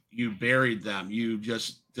weak. You buried them. You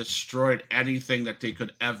just destroyed anything that they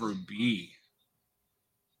could ever be.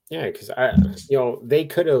 Yeah, because they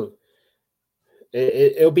could have.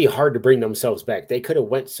 It'll be hard to bring themselves back. They could have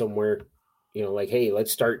went somewhere, like, hey,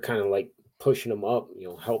 let's start kind of like pushing them up,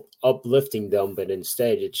 help uplifting them. But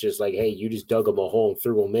instead, it's just like, hey, you just dug them a hole and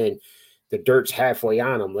threw them in. The dirt's halfway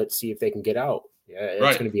on them. Let's see if they can get out. Yeah,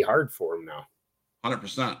 it's going to be hard for them now.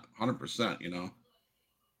 100%.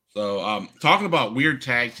 So, talking about weird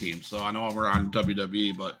tag teams. So I know we're on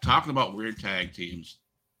WWE, but talking about weird tag teams.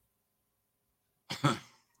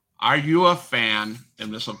 Are you a fan?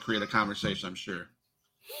 And this will create a conversation, I'm sure.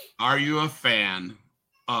 Are you a fan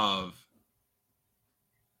of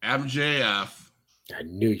MJF. I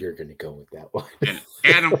knew you were going to go with that one. And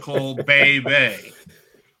Adam Cole, baby.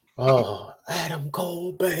 Oh, Adam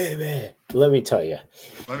Cole, baby. Let me tell you.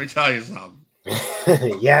 Let me tell you something.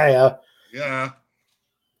 Yeah. Yeah.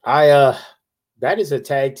 That is a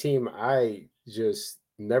tag team I just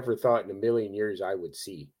never thought in a million years I would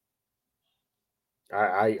see.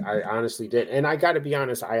 I honestly did. And I got to be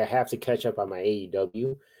honest, I have to catch up on my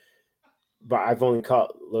AEW, but I've only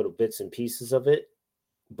caught little bits and pieces of it.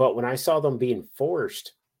 But when I saw them being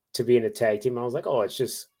forced to be in a tag team, I was like, oh, it's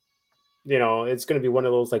just, it's going to be one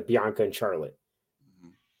of those like Bianca and Charlotte.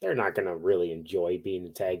 They're not going to really enjoy being a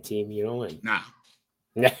tag team, and nah.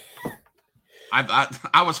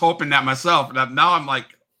 I was hoping that myself. Now I'm like,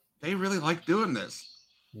 they really like doing this.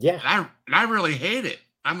 Yeah. And I really hate it.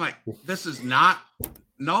 I'm like, this is not,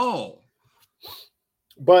 no.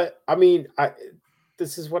 But I mean,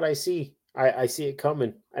 this is what I see. I see it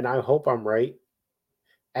coming, and I hope I'm right.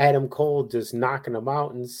 Adam Cole just knocking them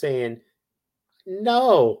out and saying,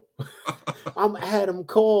 no, I'm Adam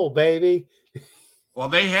Cole, baby. Well,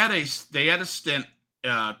 they had a stint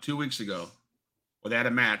 2 weeks ago where they had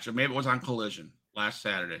a match, or maybe it was on Collision last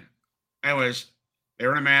Saturday. Anyways, they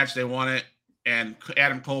were in a match, they won it, and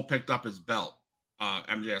Adam Cole picked up his belt,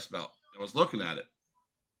 MJF's belt, and was looking at it.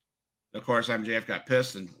 Of course, MJF got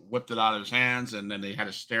pissed and whipped it out of his hands, and then they had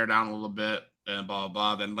to stare down a little bit and blah,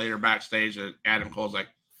 blah, blah. Then later backstage, Adam Cole's like,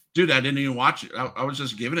 dude, I didn't even watch it. I was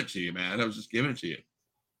just giving it to you, man. I was just giving it to you.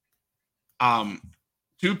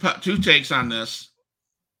 Two takes on this.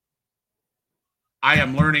 I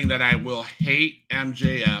am learning that I will hate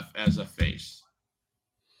MJF as a face.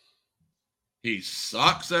 He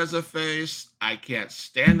sucks as a face. I can't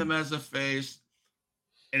stand him as a face.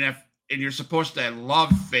 And you're supposed to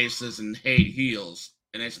love faces and hate heels,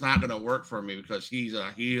 and it's not going to work for me because he's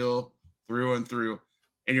a heel through and through.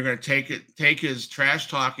 And you're going to take his trash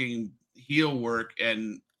talking heel work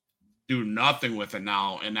and do nothing with it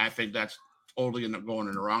now. And I think that's totally going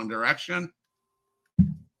in the wrong direction.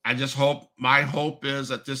 I just my hope is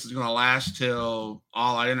that this is going to last till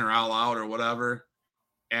All In or All Out or whatever.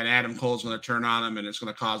 And Adam Cole's going to turn on him, and it's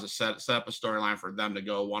going to cause set up a storyline for them to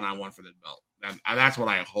go one-on-one for the belt. That's what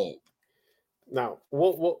I hope. Now,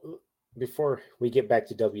 before we get back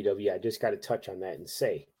to WWE, I just got to touch on that and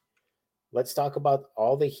say, let's talk about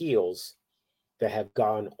all the heels that have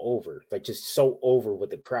gone over, like just so over with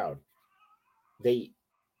the crowd. They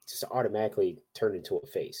just automatically turn into a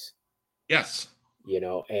face. Yes.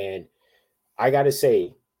 And I got to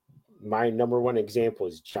say, my number one example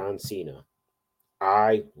is John Cena.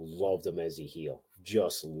 I loved him as a heel.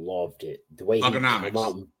 Just loved it. The way he came out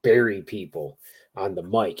and bury people on the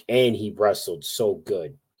mic, and he wrestled so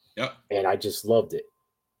good. Yep. And I just loved it.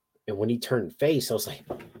 And when he turned face, I was like,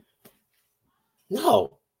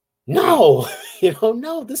 no, no,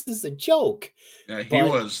 this is a joke. Yeah, he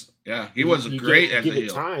was great as a heel. Give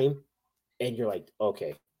it time, and you're like,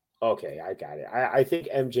 okay, I got it. I think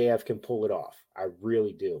MJF can pull it off. I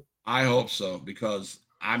really do. I hope so, because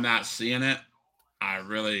I'm not seeing it. I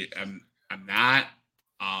really am. I'm not.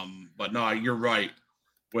 But no, you're right.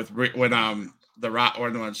 When the Rock,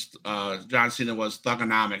 or when John Cena was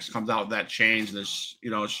Thugonomics, comes out with that change and his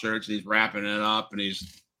shirts, and he's wrapping it up, and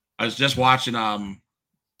I was just watching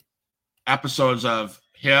episodes of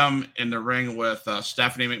him in the ring with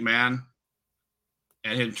Stephanie McMahon,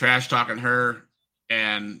 and him trash talking her,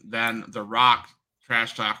 and then The Rock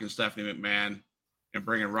trash talking Stephanie McMahon and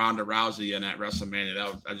bringing Ronda Rousey in at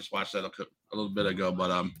WrestleMania. I just watched that a little bit ago,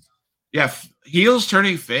 but heels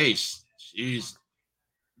turning face. Jeez,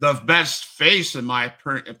 the best face in my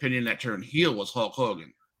opinion that turned heel was Hulk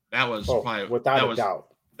Hogan. That was probably without a doubt.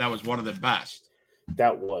 That was one of the best.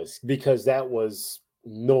 That was because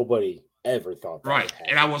nobody ever thought that right.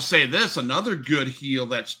 And I will say this: another good heel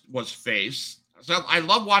that was face. So I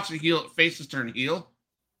love watching faces turn heel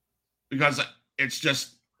because it's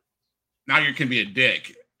just now you can be a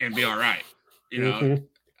dick and be all right. Mm-hmm.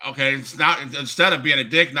 Okay, it's not, instead of being a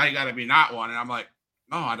dick, now you got to be not one. And I'm like,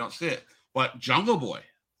 no, I don't see it. But Jungle Boy,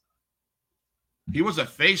 he was a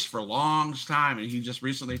face for a long time, and he just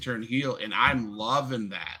recently turned heel, and I'm loving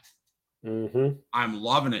that. Mm-hmm. I'm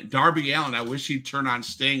loving it. Darby Allin, I wish he'd turn on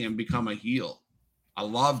Sting and become a heel. I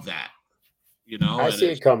love that. I see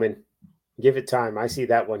it coming. Give it time. I see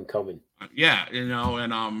that one coming. Yeah, and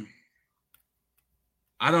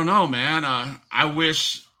I don't know, man. I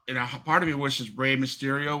wish. Part of me wishes Rey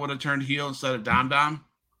Mysterio would have turned heel instead of Dom Dom.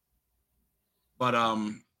 But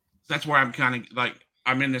that's where I'm kind of like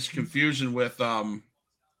I'm in this confusion with the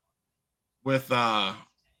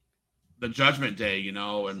Judgment Day, and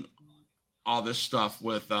all this stuff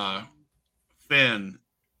with Finn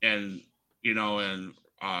and and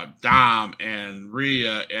Dom and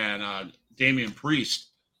Rhea and Damian Priest.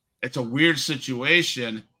 It's a weird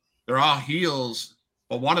situation. They're all heels,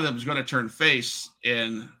 but one of them is going to turn face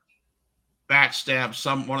and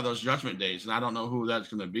backstab one of those Judgment Days, and I don't know who that's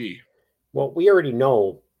going to be. Well, we already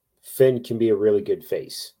know Finn can be a really good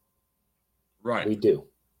face. Right. We do,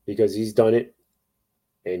 because he's done it,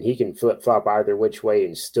 and he can flip-flop either which way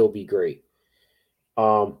and still be great.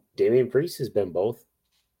 Damian Priest has been both.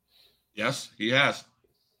 Yes, he has.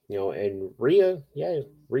 You know, and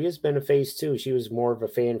Rhea's been a face too. She was more of a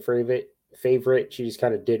fan favorite. She just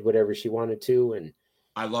kind of did whatever she wanted to, and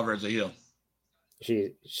I love her as a heel.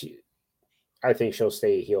 I think she'll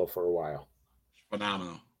stay a heel for a while.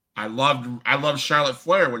 Phenomenal. I loved Charlotte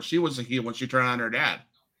Flair when she was a heel when she turned on her dad.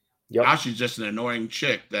 Yep. Now she's just an annoying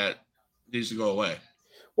chick that needs to go away.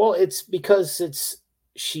 Well, it's because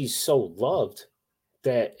she's so loved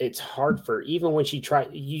that it's hard for, even when she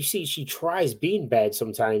tries being bad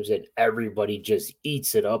sometimes, and everybody just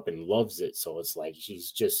eats it up and loves it. So it's like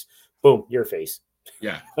she's just boom, your face.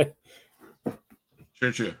 Yeah.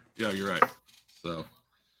 True. Yeah, you're right. So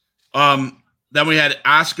then we had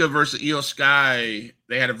Asuka versus Io Sky.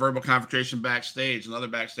 They had a verbal confrontation backstage, another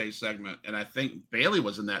backstage segment, and I think Bayley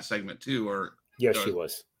was in that segment too. Yes, she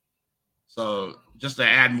was. So just to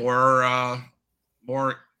add more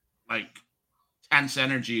like tense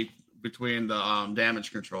energy between the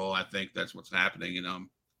Damage Control, I think that's what's happening.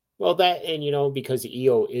 Well, that, and because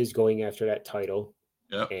Io is going after that title,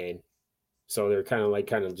 and so they're kind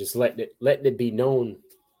of just letting it be known,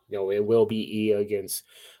 it will be Io against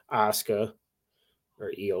Asuka.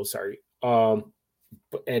 Or Io, sorry. And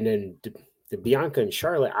then the Bianca and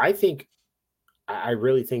Charlotte, I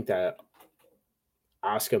really think that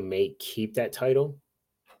Asuka may keep that title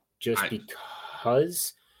just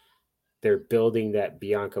because they're building that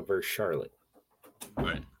Bianca versus Charlotte.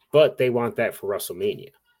 Right. But they want that for WrestleMania.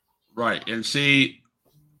 Right. And see,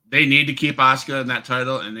 they need to keep Asuka in that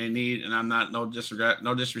title, and I'm not no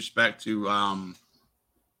disrespect to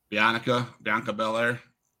Bianca Belair.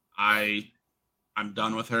 I'm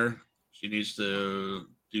done with her. She needs to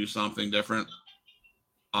do something different.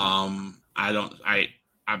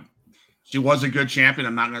 She was a good champion.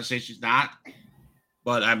 I'm not going to say she's not,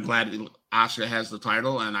 but I'm glad Asuka has the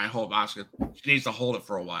title, and I hope she needs to hold it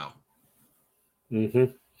for a while.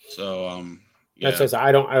 Mm-hmm. So, That says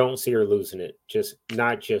I don't see her losing it. Just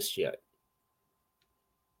not just yet.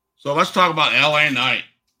 So let's talk about LA Knight.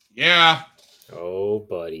 Yeah. Oh,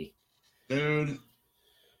 buddy. Dude.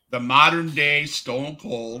 The modern day Stone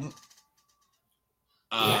Cold.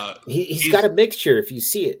 He's got a mixture, if you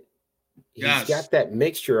see it. He's got that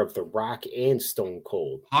mixture of The Rock and Stone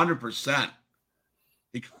Cold. 100%.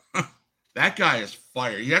 That guy is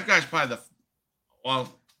fire. That guy's probably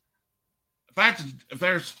if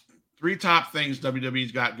there's three top things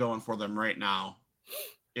WWE's got going for them right now,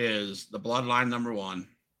 is the Bloodline number one,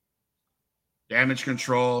 Damage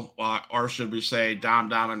Control, or should we say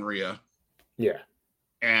Dom and Rhea. Yeah.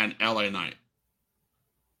 And LA Knight.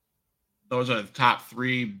 Those are the top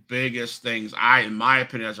three biggest things in my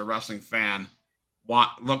opinion, as a wrestling fan,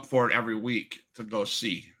 look forward every week to go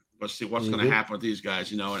see what's going to happen with these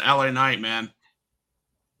guys. And LA Knight, man,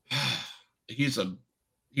 he's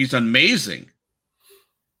amazing.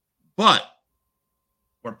 But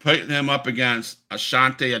we're putting him up against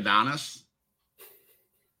Ashante Adonis.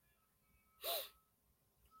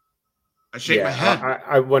 I shake my head.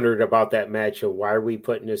 I wondered about that match. Why are we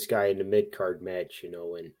putting this guy in the mid-card match? And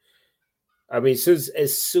I mean,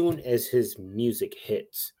 as soon as his music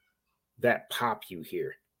hits, that pop you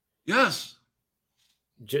hear. Yes.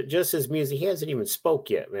 Just his music. He hasn't even spoke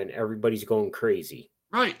yet, man. Everybody's going crazy.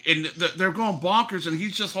 Right. And they're going bonkers, and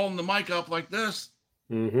he's just holding the mic up like this.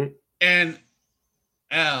 Mm-hmm. And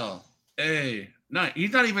L.A. Knight.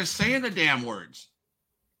 He's not even saying the damn words.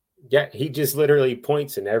 Yeah, he just literally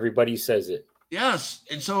points and everybody says it. Yes.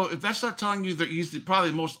 And so if that's not telling you that he's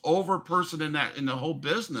probably the most over person in the whole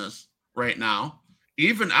business right now,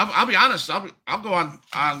 even I'll be honest, I'll go on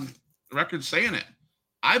record saying it.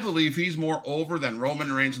 I believe he's more over than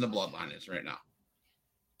Roman Reigns and the Bloodline is right now.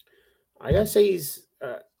 I gotta say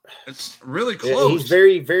it's really close. He's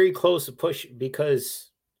very, very close to push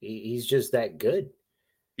because he's just that good.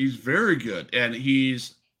 He's very good. And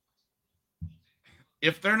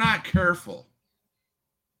if they're not careful,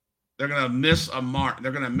 they're going to miss a mark.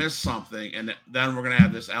 They're going to miss something. And then we're going to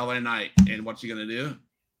have this LA Knight. And what's he going to do?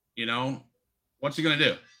 What's he going to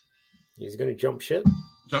do? He's going to jump ship.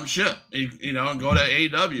 And go to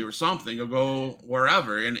AEW or something. Or go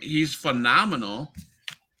wherever. And he's phenomenal.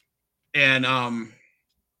 And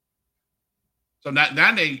so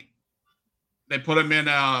then they put him in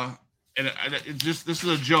this is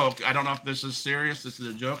a joke. I don't know if this is serious. This is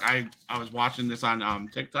a joke. I was watching this on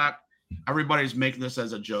TikTok. Everybody's making this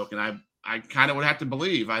as a joke, and I kind of would have to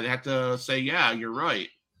believe. I'd have to say, yeah, you're right.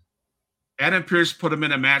 Adam Pearce put him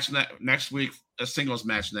in a match next week, a singles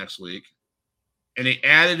match next week, and he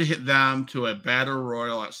added them to a battle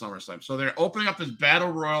royal at SummerSlam. So they're opening up this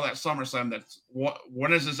battle royal at SummerSlam.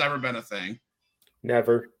 When has this ever been a thing?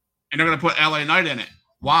 Never. And they're going to put LA Knight in it.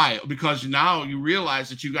 Why? Because now you realize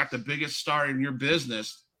that you got the biggest star in your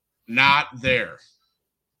business not there.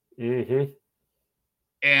 Mm-hmm.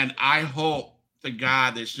 And I hope to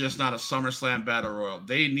God it's just not a SummerSlam battle royal.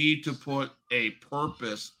 They need to put a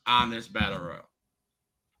purpose on this battle royal.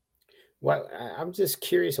 Well, I'm just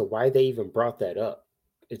curious of why they even brought that up.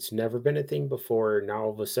 It's never been a thing before. Now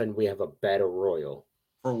all of a sudden we have a battle royal.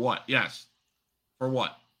 For what? Yes. For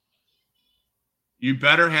what? You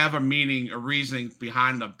better have a meaning, a reasoning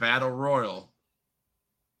behind the battle royal.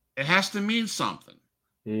 It has to mean something.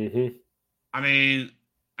 Mm-hmm. I mean,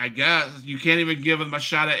 I guess you can't even give them a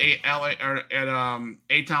shot at A-Town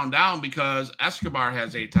Down because Escobar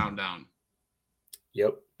has A-Town Down.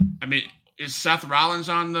 Yep. I mean, is Seth Rollins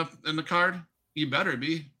in the card? He better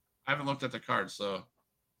be. I haven't looked at the card, so.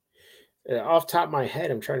 Off top of my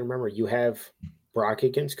head, I'm trying to remember. You have Brock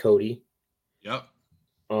against Cody. Yep.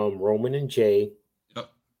 Roman and Jay. Yep.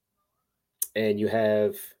 And you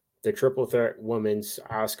have the triple threat women's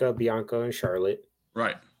Asuka, Bianca, and Charlotte.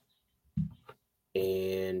 Right.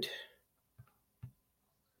 And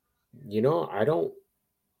I don't.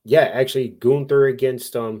 Yeah, actually, Gunther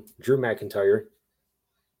against Drew McIntyre.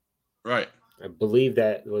 Right. I believe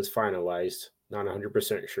that was finalized. Not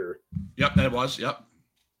 100% sure. Yep, that was. Yep.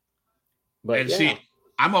 But see,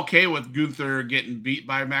 I'm okay with Gunther getting beat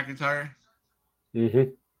by McIntyre. Mm-hmm.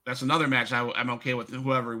 That's another match I'm okay with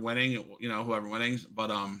whoever winning. Whoever winning.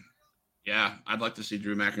 But yeah, I'd like to see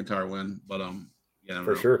Drew McIntyre win. But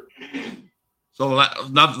for sure. So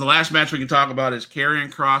the last match we can talk about is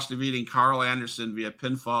Karrion Kross defeating Carl Anderson via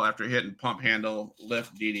pinfall after hitting pump handle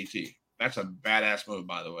lift DDT. That's a badass move,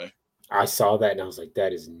 by the way. I saw that and I was like,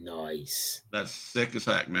 that is nice. That's sick as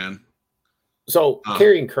heck, man. So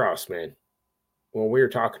Karrion Kross, man, when we were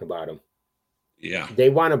talking about him, yeah, they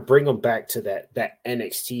want to bring him back to that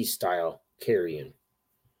NXT style Karrion.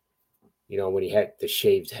 When he had the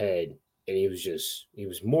shaved head and he was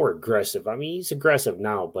more aggressive. I mean, he's aggressive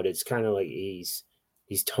now, but it's kind of like he's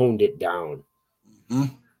toned it down.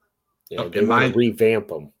 Mm-hmm. They want to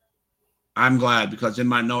revamp him. I'm glad because in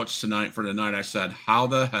my notes tonight for the night, I said, how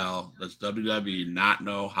the hell does WWE not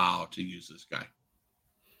know how to use this guy?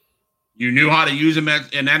 You knew how to use him in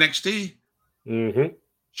NXT? Mm-hmm.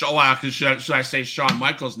 So, should I say Shawn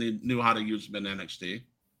Michaels knew how to use him in NXT?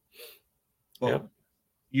 Well,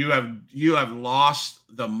 yeah. You have lost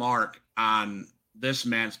the mark on this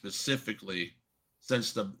man specifically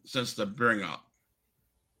since the bring up,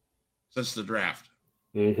 since the draft.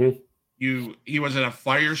 Mm-hmm. He was in a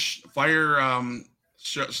fire storyline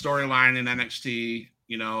in NXT,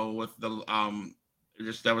 with the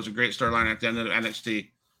that was a great storyline at the end of NXT.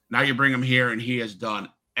 Now you bring him here and he has done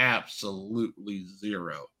absolutely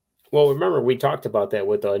zero. Well, remember we talked about that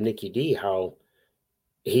with Nikki D, how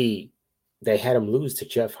they had him lose to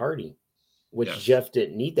Jeff Hardy, which yes. Jeff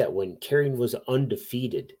didn't need that win. Karrion was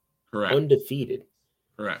undefeated. Correct. Undefeated.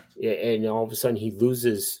 Correct. And all of a sudden he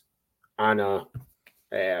loses on a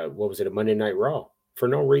Monday Night Raw for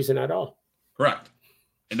no reason at all. Correct.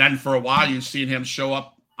 And then for a while you've seen him show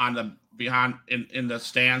up on the in the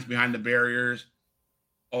stands behind the barriers,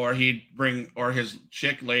 or his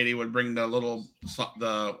chick lady would bring the little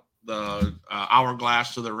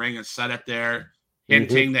hourglass to the ring and set it there,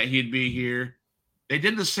 hinting that he'd be here. They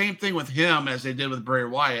did the same thing with him as they did with Bray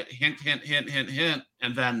Wyatt. Hint, hint, hint, hint, hint,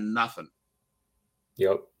 and then nothing.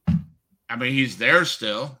 Yep. I mean, he's there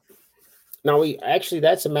still. Now,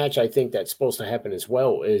 that's a match I think that's supposed to happen as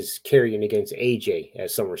well, is Karrion against AJ at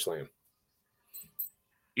SummerSlam.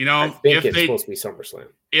 I think it's supposed to be SummerSlam.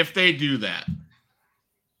 If they do that,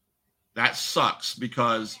 that sucks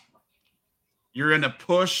because you're in a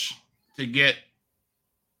push to get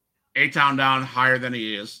A-Town Down higher than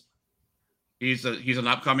he is. He's an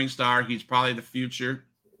upcoming star. He's probably the future,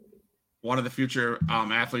 one of the future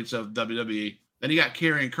athletes of WWE. Then you got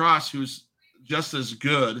Karrion Kross, who's just as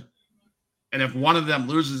good. And if one of them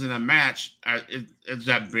loses in a match, is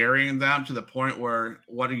that burying them to the point where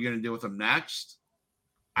what are you going to do with them next?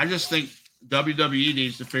 I just think WWE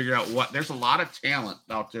needs to figure out there's a lot of talent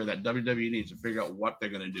out there that WWE needs to figure out what they're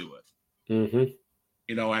going to do with. Mm-hmm.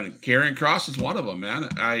 And Karrion Kross is one of them, man.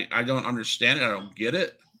 I don't understand it. I don't get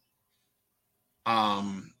it.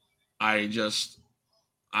 I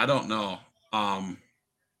don't know.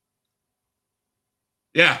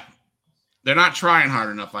 Yeah, they're not trying hard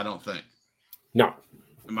enough, I don't think. No.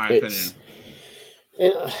 In my opinion.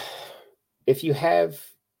 If you have,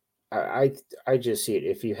 I just see it.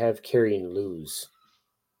 If you have Karrion lose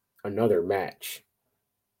another match,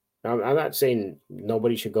 I'm not saying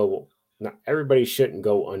nobody should go. Not everybody shouldn't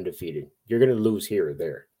go undefeated. You're going to lose here or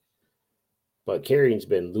there, but Karrion's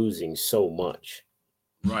been losing so much,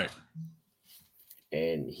 right?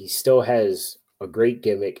 And he still has a great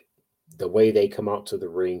gimmick. The way they come out to the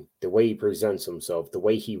ring, the way he presents himself, the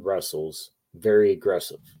way he wrestles, very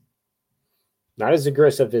aggressive. Not as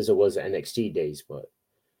aggressive as it was NXT days, but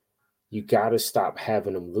you got to stop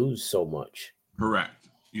having him lose so much. Correct.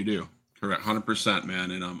 You do. Correct. 100%,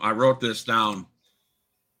 man. And I wrote this down.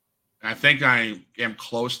 I think I am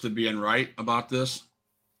close to being right about this.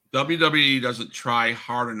 WWE doesn't try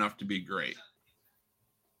hard enough to be great.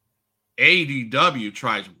 AEW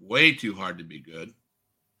tries way too hard to be good.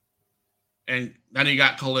 And then you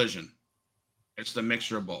got Collision. It's the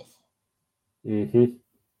mixture of both. Mm-hmm.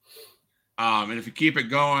 And if you keep it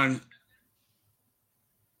going,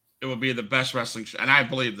 it will be the best wrestling show. And I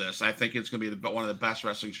believe this. I think it's going to be one of the best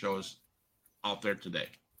wrestling shows out there today.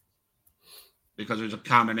 Because there's a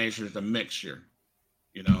combination, there's a mixture,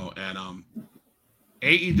 and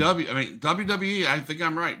AEW, I mean, WWE, I think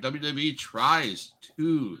I'm right. WWE tries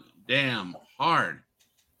too damn hard.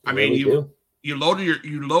 I mean, you load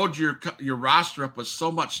your roster up with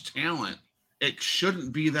so much talent. It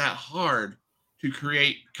shouldn't be that hard to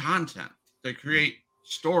create content, to create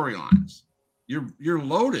storylines. You're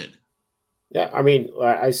loaded. Yeah, I mean,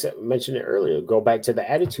 mentioned it earlier. Go back to the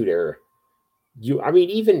Attitude Era.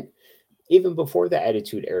 Even before the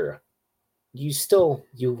Attitude Era,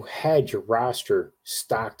 you had your roster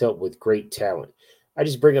stocked up with great talent. I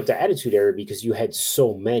just bring up the Attitude Era because you had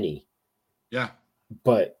so many. Yeah.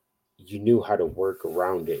 But you knew how to work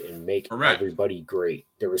around it and make everybody great.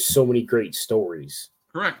 There were so many great stories.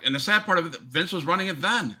 Correct. And the sad part of it, Vince was running it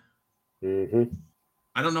then. Mm-hmm.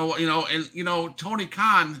 I don't know what, Tony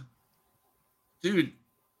Khan, dude,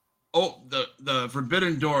 the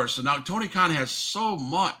Forbidden Door. So now Tony Khan has so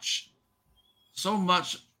much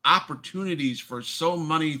opportunities for so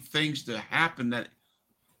many things to happen that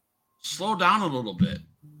slow down a little bit.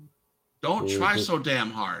 Don't try so damn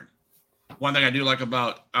hard. One thing I do like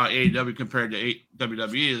about AEW compared to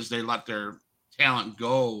WWE is they let their talent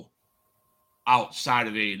go outside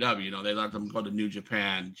of AEW. They let them go to New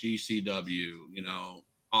Japan, GCW,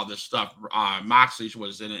 all this stuff. Moxley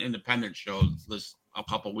was in an independent show a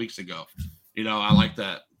couple weeks ago. I like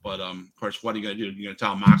that. But, of course, what are you going to do? You're going to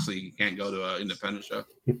tell Moxley you can't go to an independent show?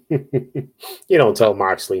 You don't tell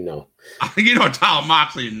Moxley no. You don't tell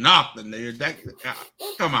Moxley nothing.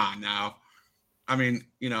 Come on now. I mean,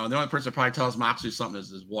 the only person that probably tells Moxley something is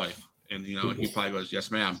his wife. And, he probably goes, yes,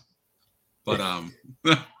 ma'am. But,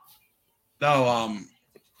 no,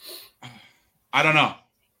 I don't know.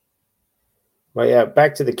 Well, yeah,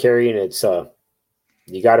 back to the Karrion. It's,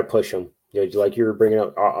 you got to push him. Like you were bringing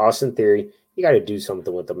up Austin Theory. You got to do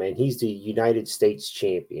something with him, man. He's the United States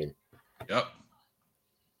champion. Yep.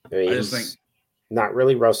 I mean, he's not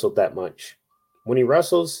really wrestled that much. When he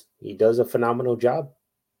wrestles, he does a phenomenal job.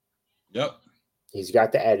 Yep. He's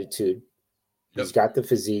got the attitude. Yep. He's got the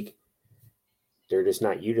physique. They're just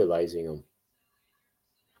not utilizing him.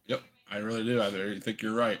 Yep, I really do. I think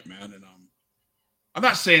you're right, man. And I'm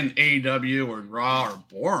not saying AEW or Raw are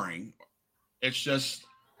boring. It's just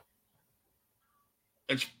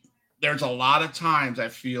there's a lot of times I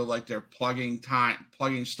feel like they're plugging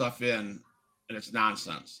stuff in, and it's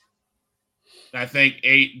nonsense. And I think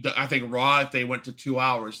Raw, if they went to 2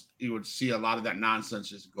 hours, you would see a lot of that nonsense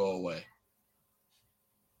just go away.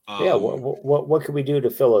 Yeah, what could we do to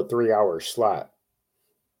fill a 3-hour slot?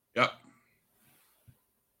 Yep.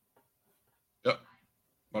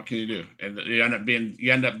 What can you do? And you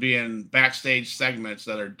end up being backstage segments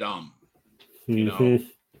that are dumb.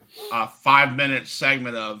 A 5-minute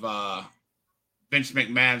segment of Vince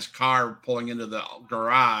McMahon's car pulling into the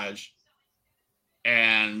garage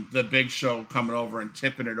and the Big Show coming over and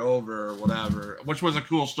tipping it over or whatever, which was a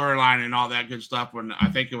cool storyline and all that good stuff. When I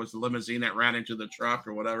think it was the limousine that ran into the truck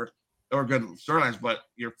or whatever, they were good storylines. But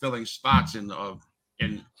you're filling spots in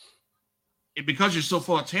because you're so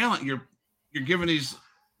full of talent, you're giving these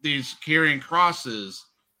Karrion Crosses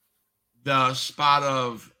the spot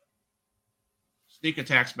of sneak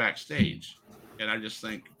attacks backstage, and I just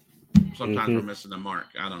think sometimes we're missing the mark.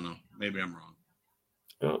 I don't know. Maybe I'm wrong.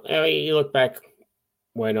 Well, I mean, you look back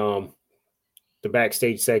when the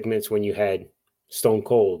backstage segments when you had Stone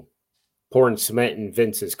Cold pouring cement in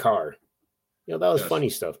Vince's car. That was funny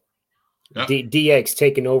stuff. Yep. DX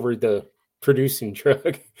taking over the producing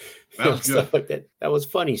truck. That was good. Stuff like that. That was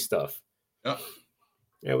funny stuff. Yep.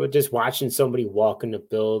 Yeah, but just watching somebody walk in the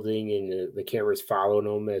building and the cameras following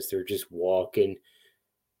them as they're just walking.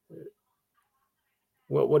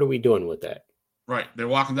 What are we doing with that? Right. They're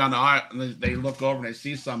walking down the aisle and they look over and they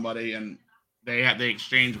see somebody and they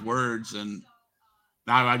exchange words. And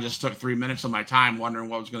now I just took 3 minutes of my time wondering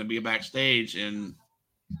what was going to be backstage. And,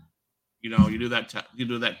 you know, you do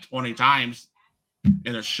that 20 times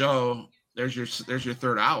in a show. There's your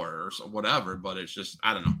third hour or so, whatever. But it's just,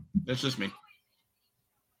 I don't know. It's just me.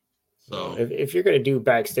 So if you're going to do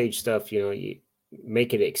backstage stuff, you know, you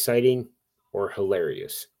make it exciting or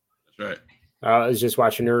hilarious. That's right. I was just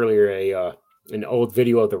watching earlier an old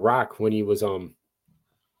video of The Rock when he was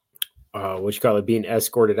being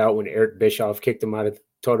escorted out when Eric Bischoff kicked him out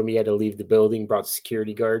told him he had to leave the building, brought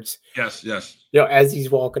security guards. Yes. You know, as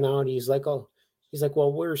he's walking out, he's like, well,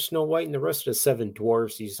 where's Snow White and the rest of the 7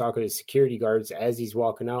 dwarfs? He's talking to security guards as he's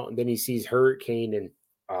walking out, and then he sees Hurricane and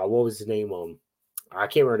what was his name? I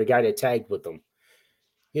can't remember the guy that tagged with them.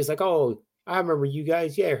 He's like, oh, I remember you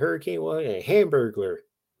guys. Yeah, Hurricane, what? A Hamburglar,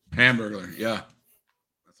 yeah.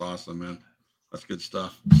 That's awesome, man. That's good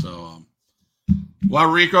stuff. So, well,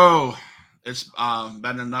 Rico, it's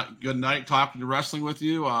been a good night talking to wrestling with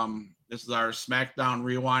you. This is our SmackDown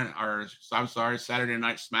Rewind, Saturday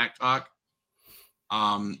Night Smack Talk.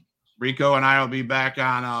 Rico and I will be back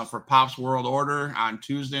on for Pop's World Order on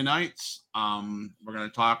Tuesday nights. We're going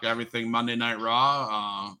to talk everything Monday Night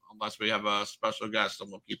Raw, unless we have a special guest, and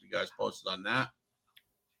we'll keep you guys posted on that.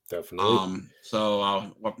 Definitely.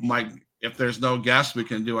 If there's no guest, we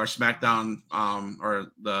can do our SmackDown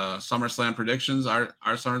or the SummerSlam predictions, our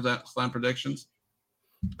SummerSlam predictions.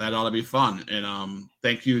 That ought to be fun. And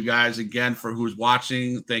thank you guys again for who's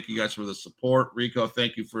watching. Thank you guys for the support. Rico,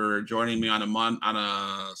 thank you for joining me on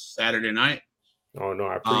a Saturday night. Oh no,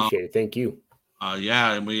 I appreciate it. Thank you.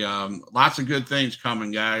 Yeah, and we lots of good things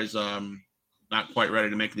coming, guys. Not quite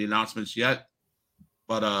ready to make the announcements yet,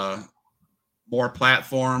 but more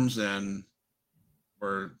platforms, and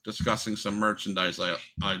we're discussing some merchandise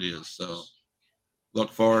ideas. So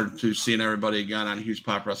look forward to seeing everybody again on Huge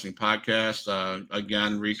Pop Wrestling Podcast.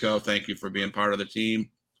 Again, Rico, thank you for being part of the team.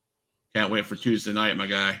 Can't wait for Tuesday night, my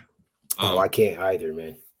guy. I can't either,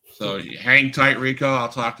 man. So hang tight, Rico. I'll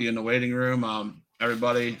talk to you in the waiting room.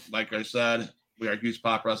 Everybody, like I said, we are Huge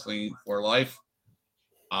Pop Wrestling for life.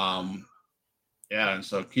 Yeah, and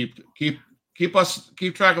so keep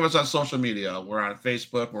track of us on social media. We're on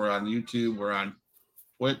Facebook, we're on YouTube, we're on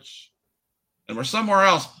Twitch, and we're somewhere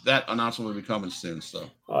else. That announcement will be coming soon. So,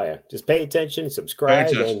 oh yeah, just pay attention, subscribe,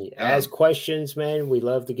 and ask questions, man. We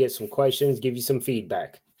love to get some questions, give you some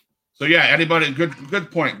feedback. So yeah, anybody,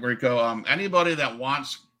 good point, Rico. Anybody that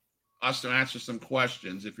wants us to answer some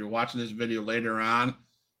questions, if you're watching this video later on,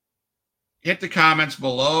 hit the comments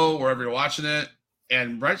below wherever you're watching it,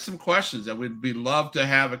 and write some questions. And we'd love to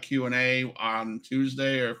have a Q&A on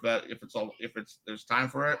Tuesday, or if there's time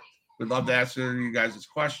for it. We'd love to answer you guys'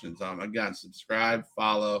 questions. Again, subscribe,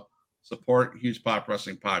 follow, support Huge Pop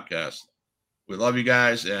Wrestling Podcast. We love you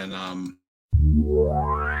guys, and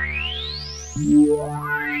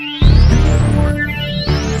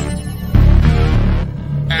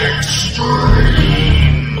extra.